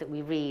newspapers that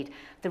we read,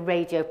 the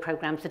radio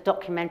programs, the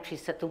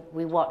documentaries that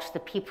we watch, the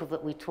people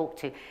that we talk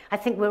to. I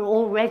think we're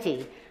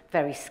already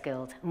very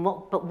skilled.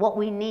 But what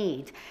we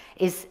need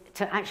is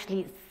to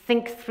actually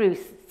think through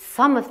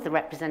some of the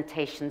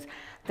representations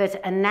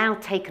that are now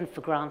taken for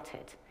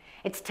granted.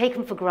 It's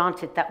taken for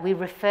granted that we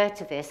refer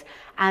to this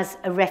as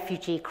a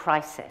refugee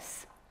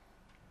crisis.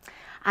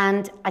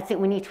 And I think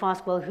we need to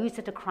ask, well, who's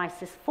it a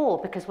crisis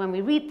for? Because when we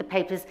read the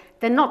papers,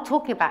 they're not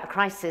talking about a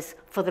crisis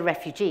for the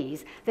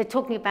refugees. They're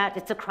talking about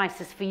it's a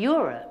crisis for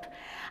Europe.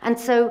 And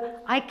so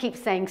I keep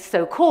saying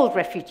so-called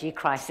refugee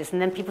crisis,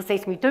 and then people say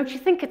to me, don't you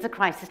think it's a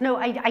crisis?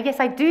 No, yes,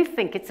 I do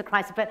think it's a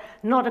crisis, but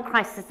not a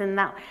crisis in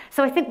that.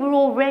 So I think we're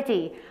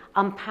already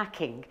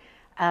unpacking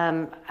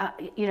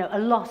a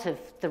lot of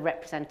the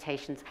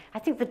representations. I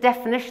think the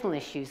definitional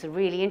issues are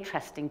really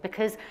interesting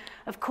because,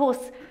 of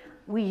course,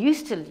 we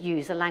used to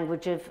use a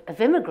language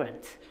of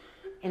immigrant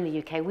in the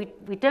UK.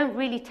 We don't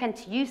really tend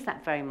to use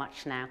that very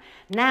much now.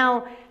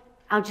 Now,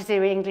 Al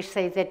Jazeera English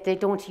say that they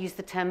don't want to use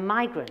the term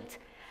migrant.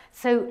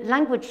 So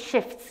language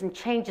shifts and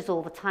changes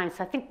all the time.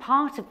 So I think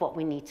part of what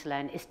we need to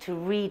learn is to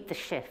read the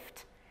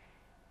shift,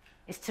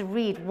 is to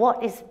read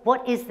what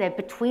is there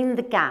between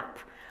the gap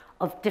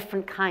of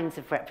different kinds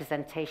of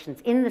representations.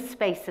 In the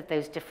space of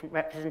those different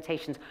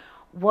representations,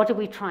 what are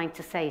we trying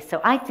to say? So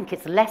I think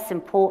it's less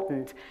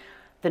important,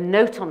 the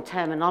note on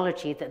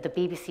terminology that the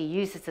BBC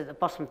uses at the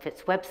bottom of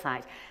its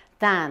website,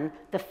 than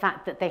the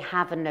fact that they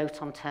have a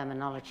note on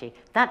terminology.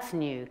 That's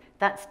new,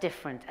 that's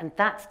different, and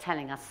that's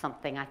telling us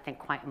something, I think,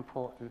 quite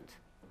important.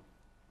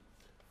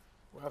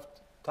 We have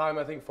time,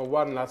 I think, for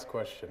one last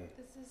question.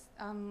 This is,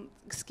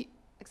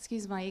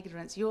 excuse my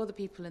ignorance, you're the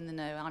people in the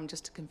know, I'm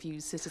just a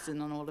confused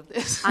citizen on all of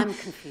this. I'm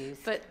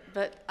confused.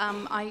 But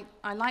I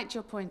liked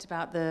your point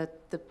about the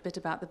bit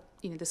about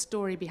the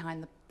story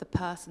behind the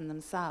person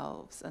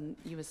themselves, and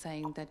you were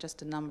saying they're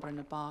just a number and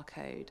a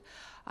barcode.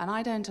 And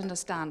I don't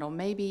understand, or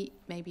maybe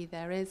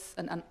there is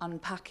an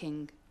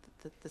unpacking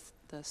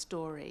the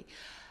story.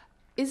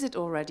 Is it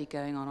already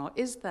going on, or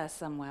is there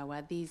somewhere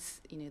where these,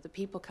 the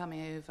people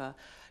coming over,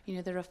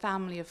 they're a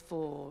family of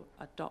 4,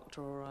 a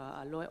doctor or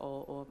a lawyer,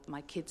 or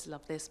my kids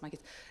love this, my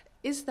kids.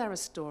 Is there a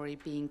story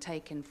being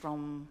taken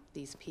from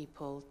these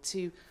people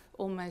to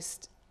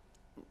almost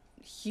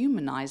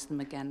humanize them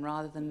again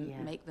rather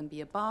than make them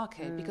be a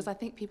barcode? Because I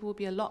think people would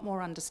be a lot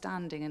more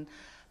understanding and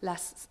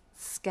less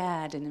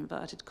scared, in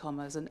inverted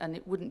commas, and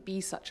it wouldn't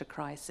be such a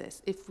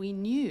crisis if we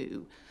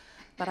knew.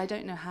 But I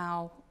don't know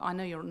how. I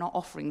know you're not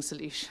offering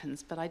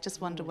solutions, but I just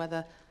wonder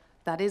whether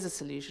that is a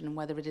solution and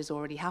whether it is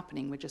already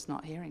happening. We're just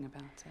not hearing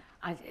about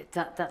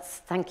it.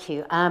 Thank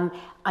you.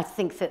 I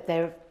think that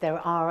there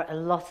are a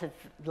lot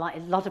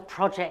of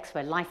projects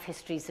where life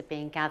histories are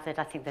being gathered.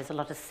 I think there's a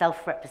lot of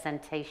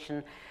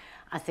self-representation.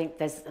 I think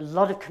there's a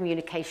lot of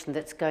communication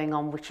that's going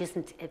on which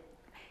isn't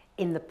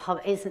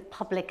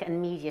public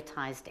and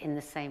mediatized in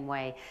the same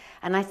way.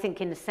 And I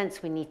think, in a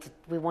sense,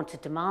 we want to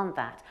demand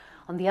that.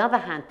 On the other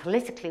hand,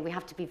 politically, we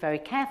have to be very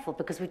careful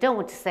because we don't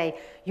want to say,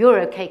 you're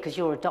okay because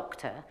you're a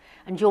doctor,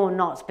 and you're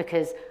not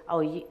because,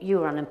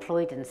 you're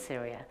unemployed in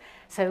Syria.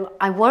 So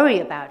I worry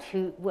about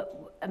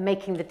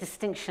making the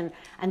distinction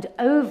and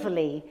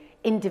overly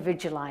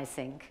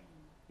individualizing,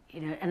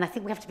 and I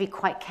think we have to be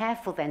quite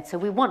careful then. So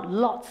we want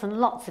lots and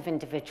lots of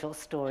individual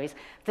stories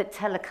that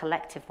tell a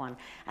collective one.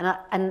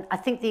 And I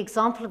think the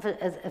example of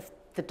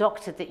the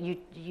doctor that you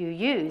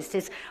used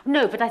is,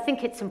 no, but I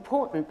think it's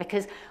important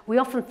because we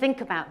often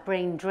think about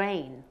brain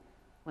drain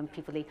when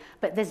people leave,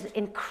 but there's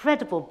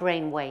incredible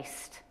brain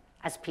waste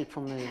as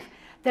people move.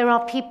 There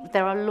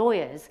are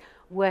lawyers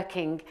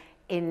working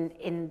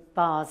in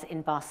bars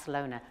in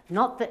Barcelona.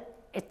 Not that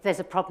there's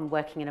a problem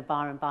working in a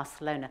bar in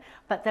Barcelona,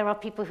 but there are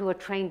people who are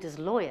trained as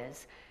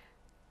lawyers.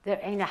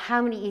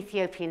 How many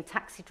Ethiopian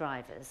taxi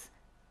drivers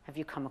have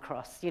you come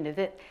across?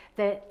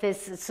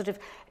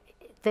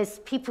 There's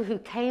people who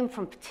came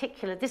from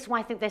particular, this is why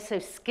I think they're so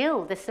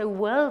skilled, they're so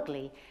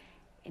worldly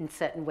in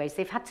certain ways.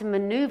 They've had to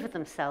maneuver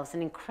themselves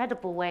in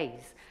incredible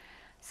ways.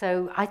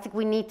 So I think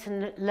we need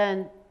to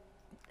learn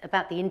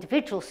about the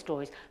individual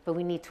stories, but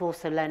we need to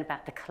also learn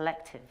about the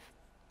collective.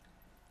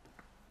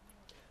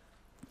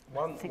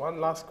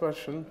 One last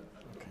question.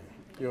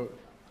 Okay.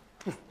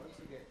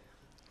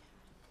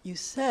 You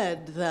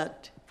said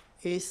that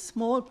a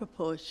small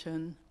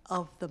proportion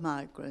of the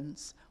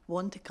migrants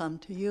want to come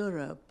to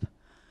Europe.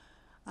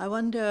 I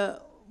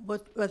wonder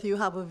whether you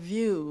have a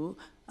view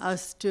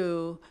as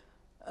to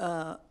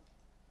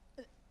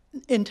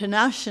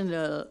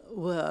international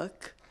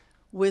work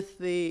with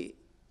the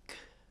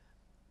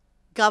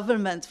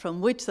governments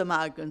from which the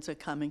migrants are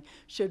coming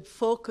should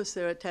focus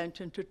their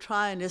attention to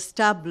try and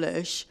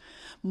establish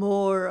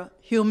more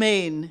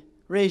humane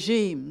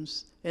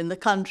regimes in the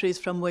countries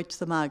from which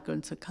the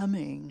migrants are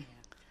coming.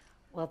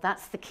 Well,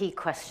 that's the key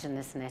question,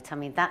 isn't it? I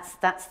mean,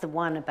 that's the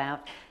one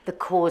about the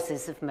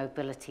causes of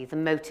mobility, the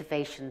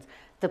motivations,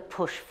 the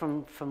push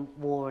from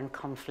war and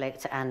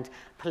conflict and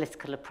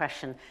political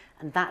oppression.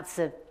 And that's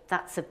the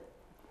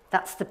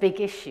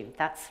big issue.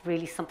 That's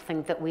really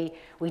something that we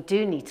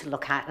do need to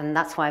look at. And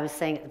that's why I was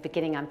saying at the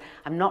beginning,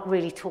 I'm not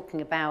really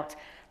talking about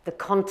the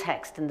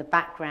context and the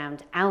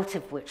background out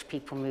of which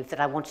people move, that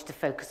I wanted to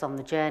focus on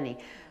the journey.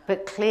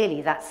 But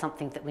clearly that's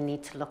something that we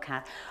need to look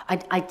at.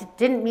 I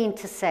didn't mean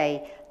to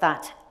say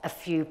that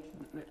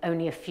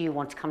only a few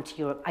want to come to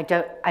Europe. I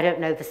don't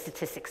know the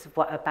statistics of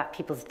about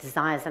people's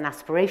desires and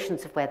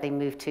aspirations of where they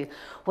move to.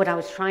 What I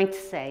was trying to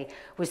say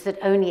was that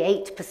only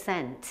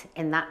 8%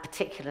 in that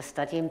particular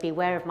study, and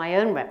beware of my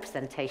own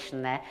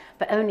representation there,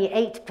 but only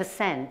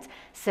 8%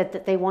 said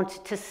that they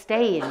wanted to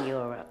stay in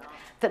Europe,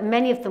 that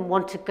many of them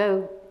want to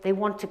go, they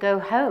want to go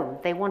home,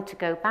 they want to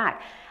go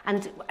back.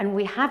 And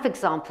we have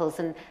examples,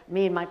 and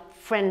me and my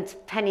friend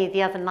Penny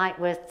the other night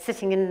were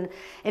sitting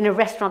in a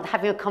restaurant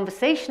having a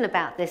conversation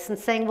about this and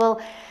saying, well,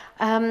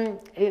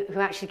 who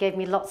actually gave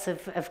me lots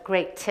of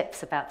great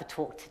tips about the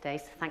talk today,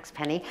 so thanks,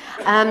 Penny.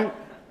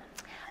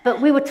 But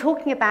we were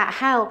talking about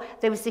how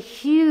there was a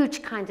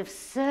huge kind of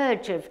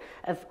surge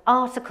of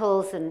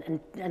articles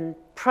and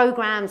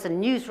programs and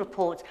news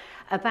reports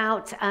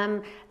about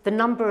the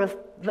number of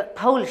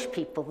Polish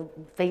people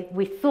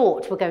we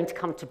thought were going to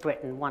come to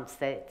Britain once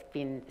they'd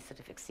been sort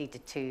of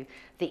acceded to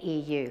the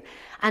EU.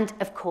 And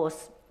of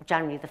course,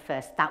 January the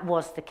 1st, that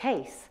was the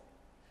case.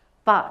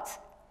 But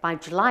by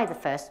July the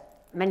 1st,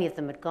 many of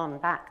them had gone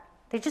back.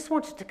 They just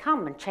wanted to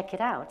come and check it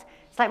out.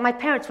 It's like my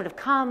parents would have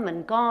come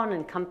and gone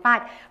and come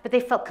back, but they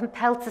felt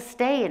compelled to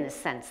stay in a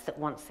sense that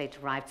once they'd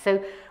arrived.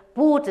 So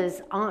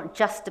borders aren't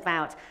just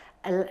about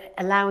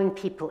allowing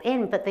people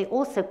in, but they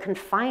also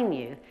confine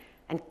you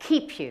and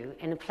keep you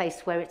in a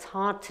place where it's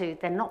hard to,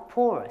 they're not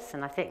porous,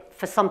 and I think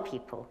for some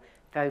people,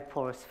 very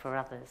porous for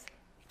others.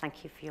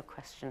 Thank you for your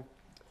question.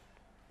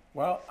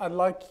 Well, I'd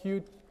like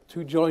you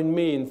to join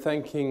me in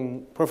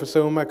thanking Professor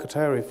Uma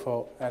Kothari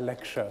for her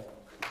lecture.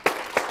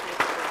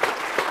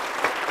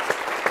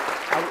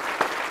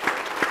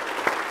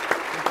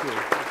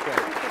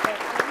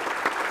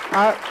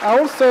 I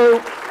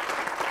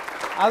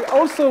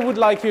also would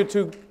like you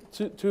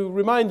to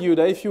remind you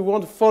that if you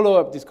want to follow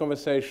up this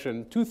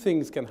conversation, two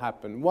things can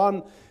happen.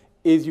 One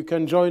is you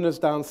can join us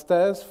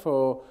downstairs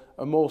for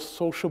a more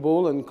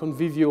sociable and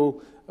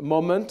convivial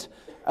moment.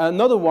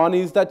 Another one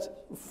is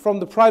that from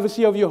the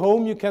privacy of your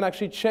home, you can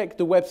actually check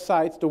the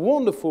websites, the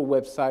wonderful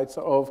websites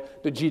of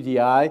the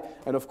GDI,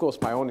 and of course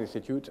my own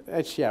institute,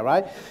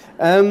 HCRI.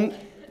 And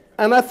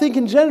I think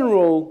in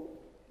general,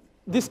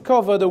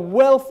 discover the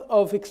wealth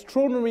of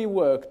extraordinary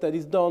work that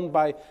is done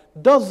by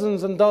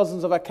dozens and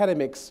dozens of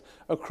academics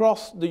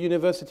across the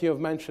University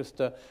of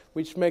Manchester,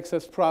 which makes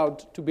us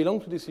proud to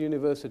belong to this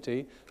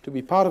university, to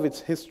be part of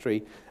its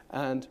history,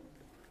 and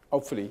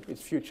hopefully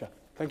its future.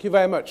 Thank you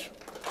very much.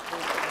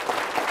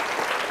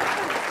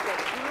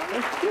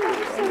 Thank you.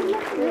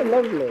 You're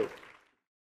lovely.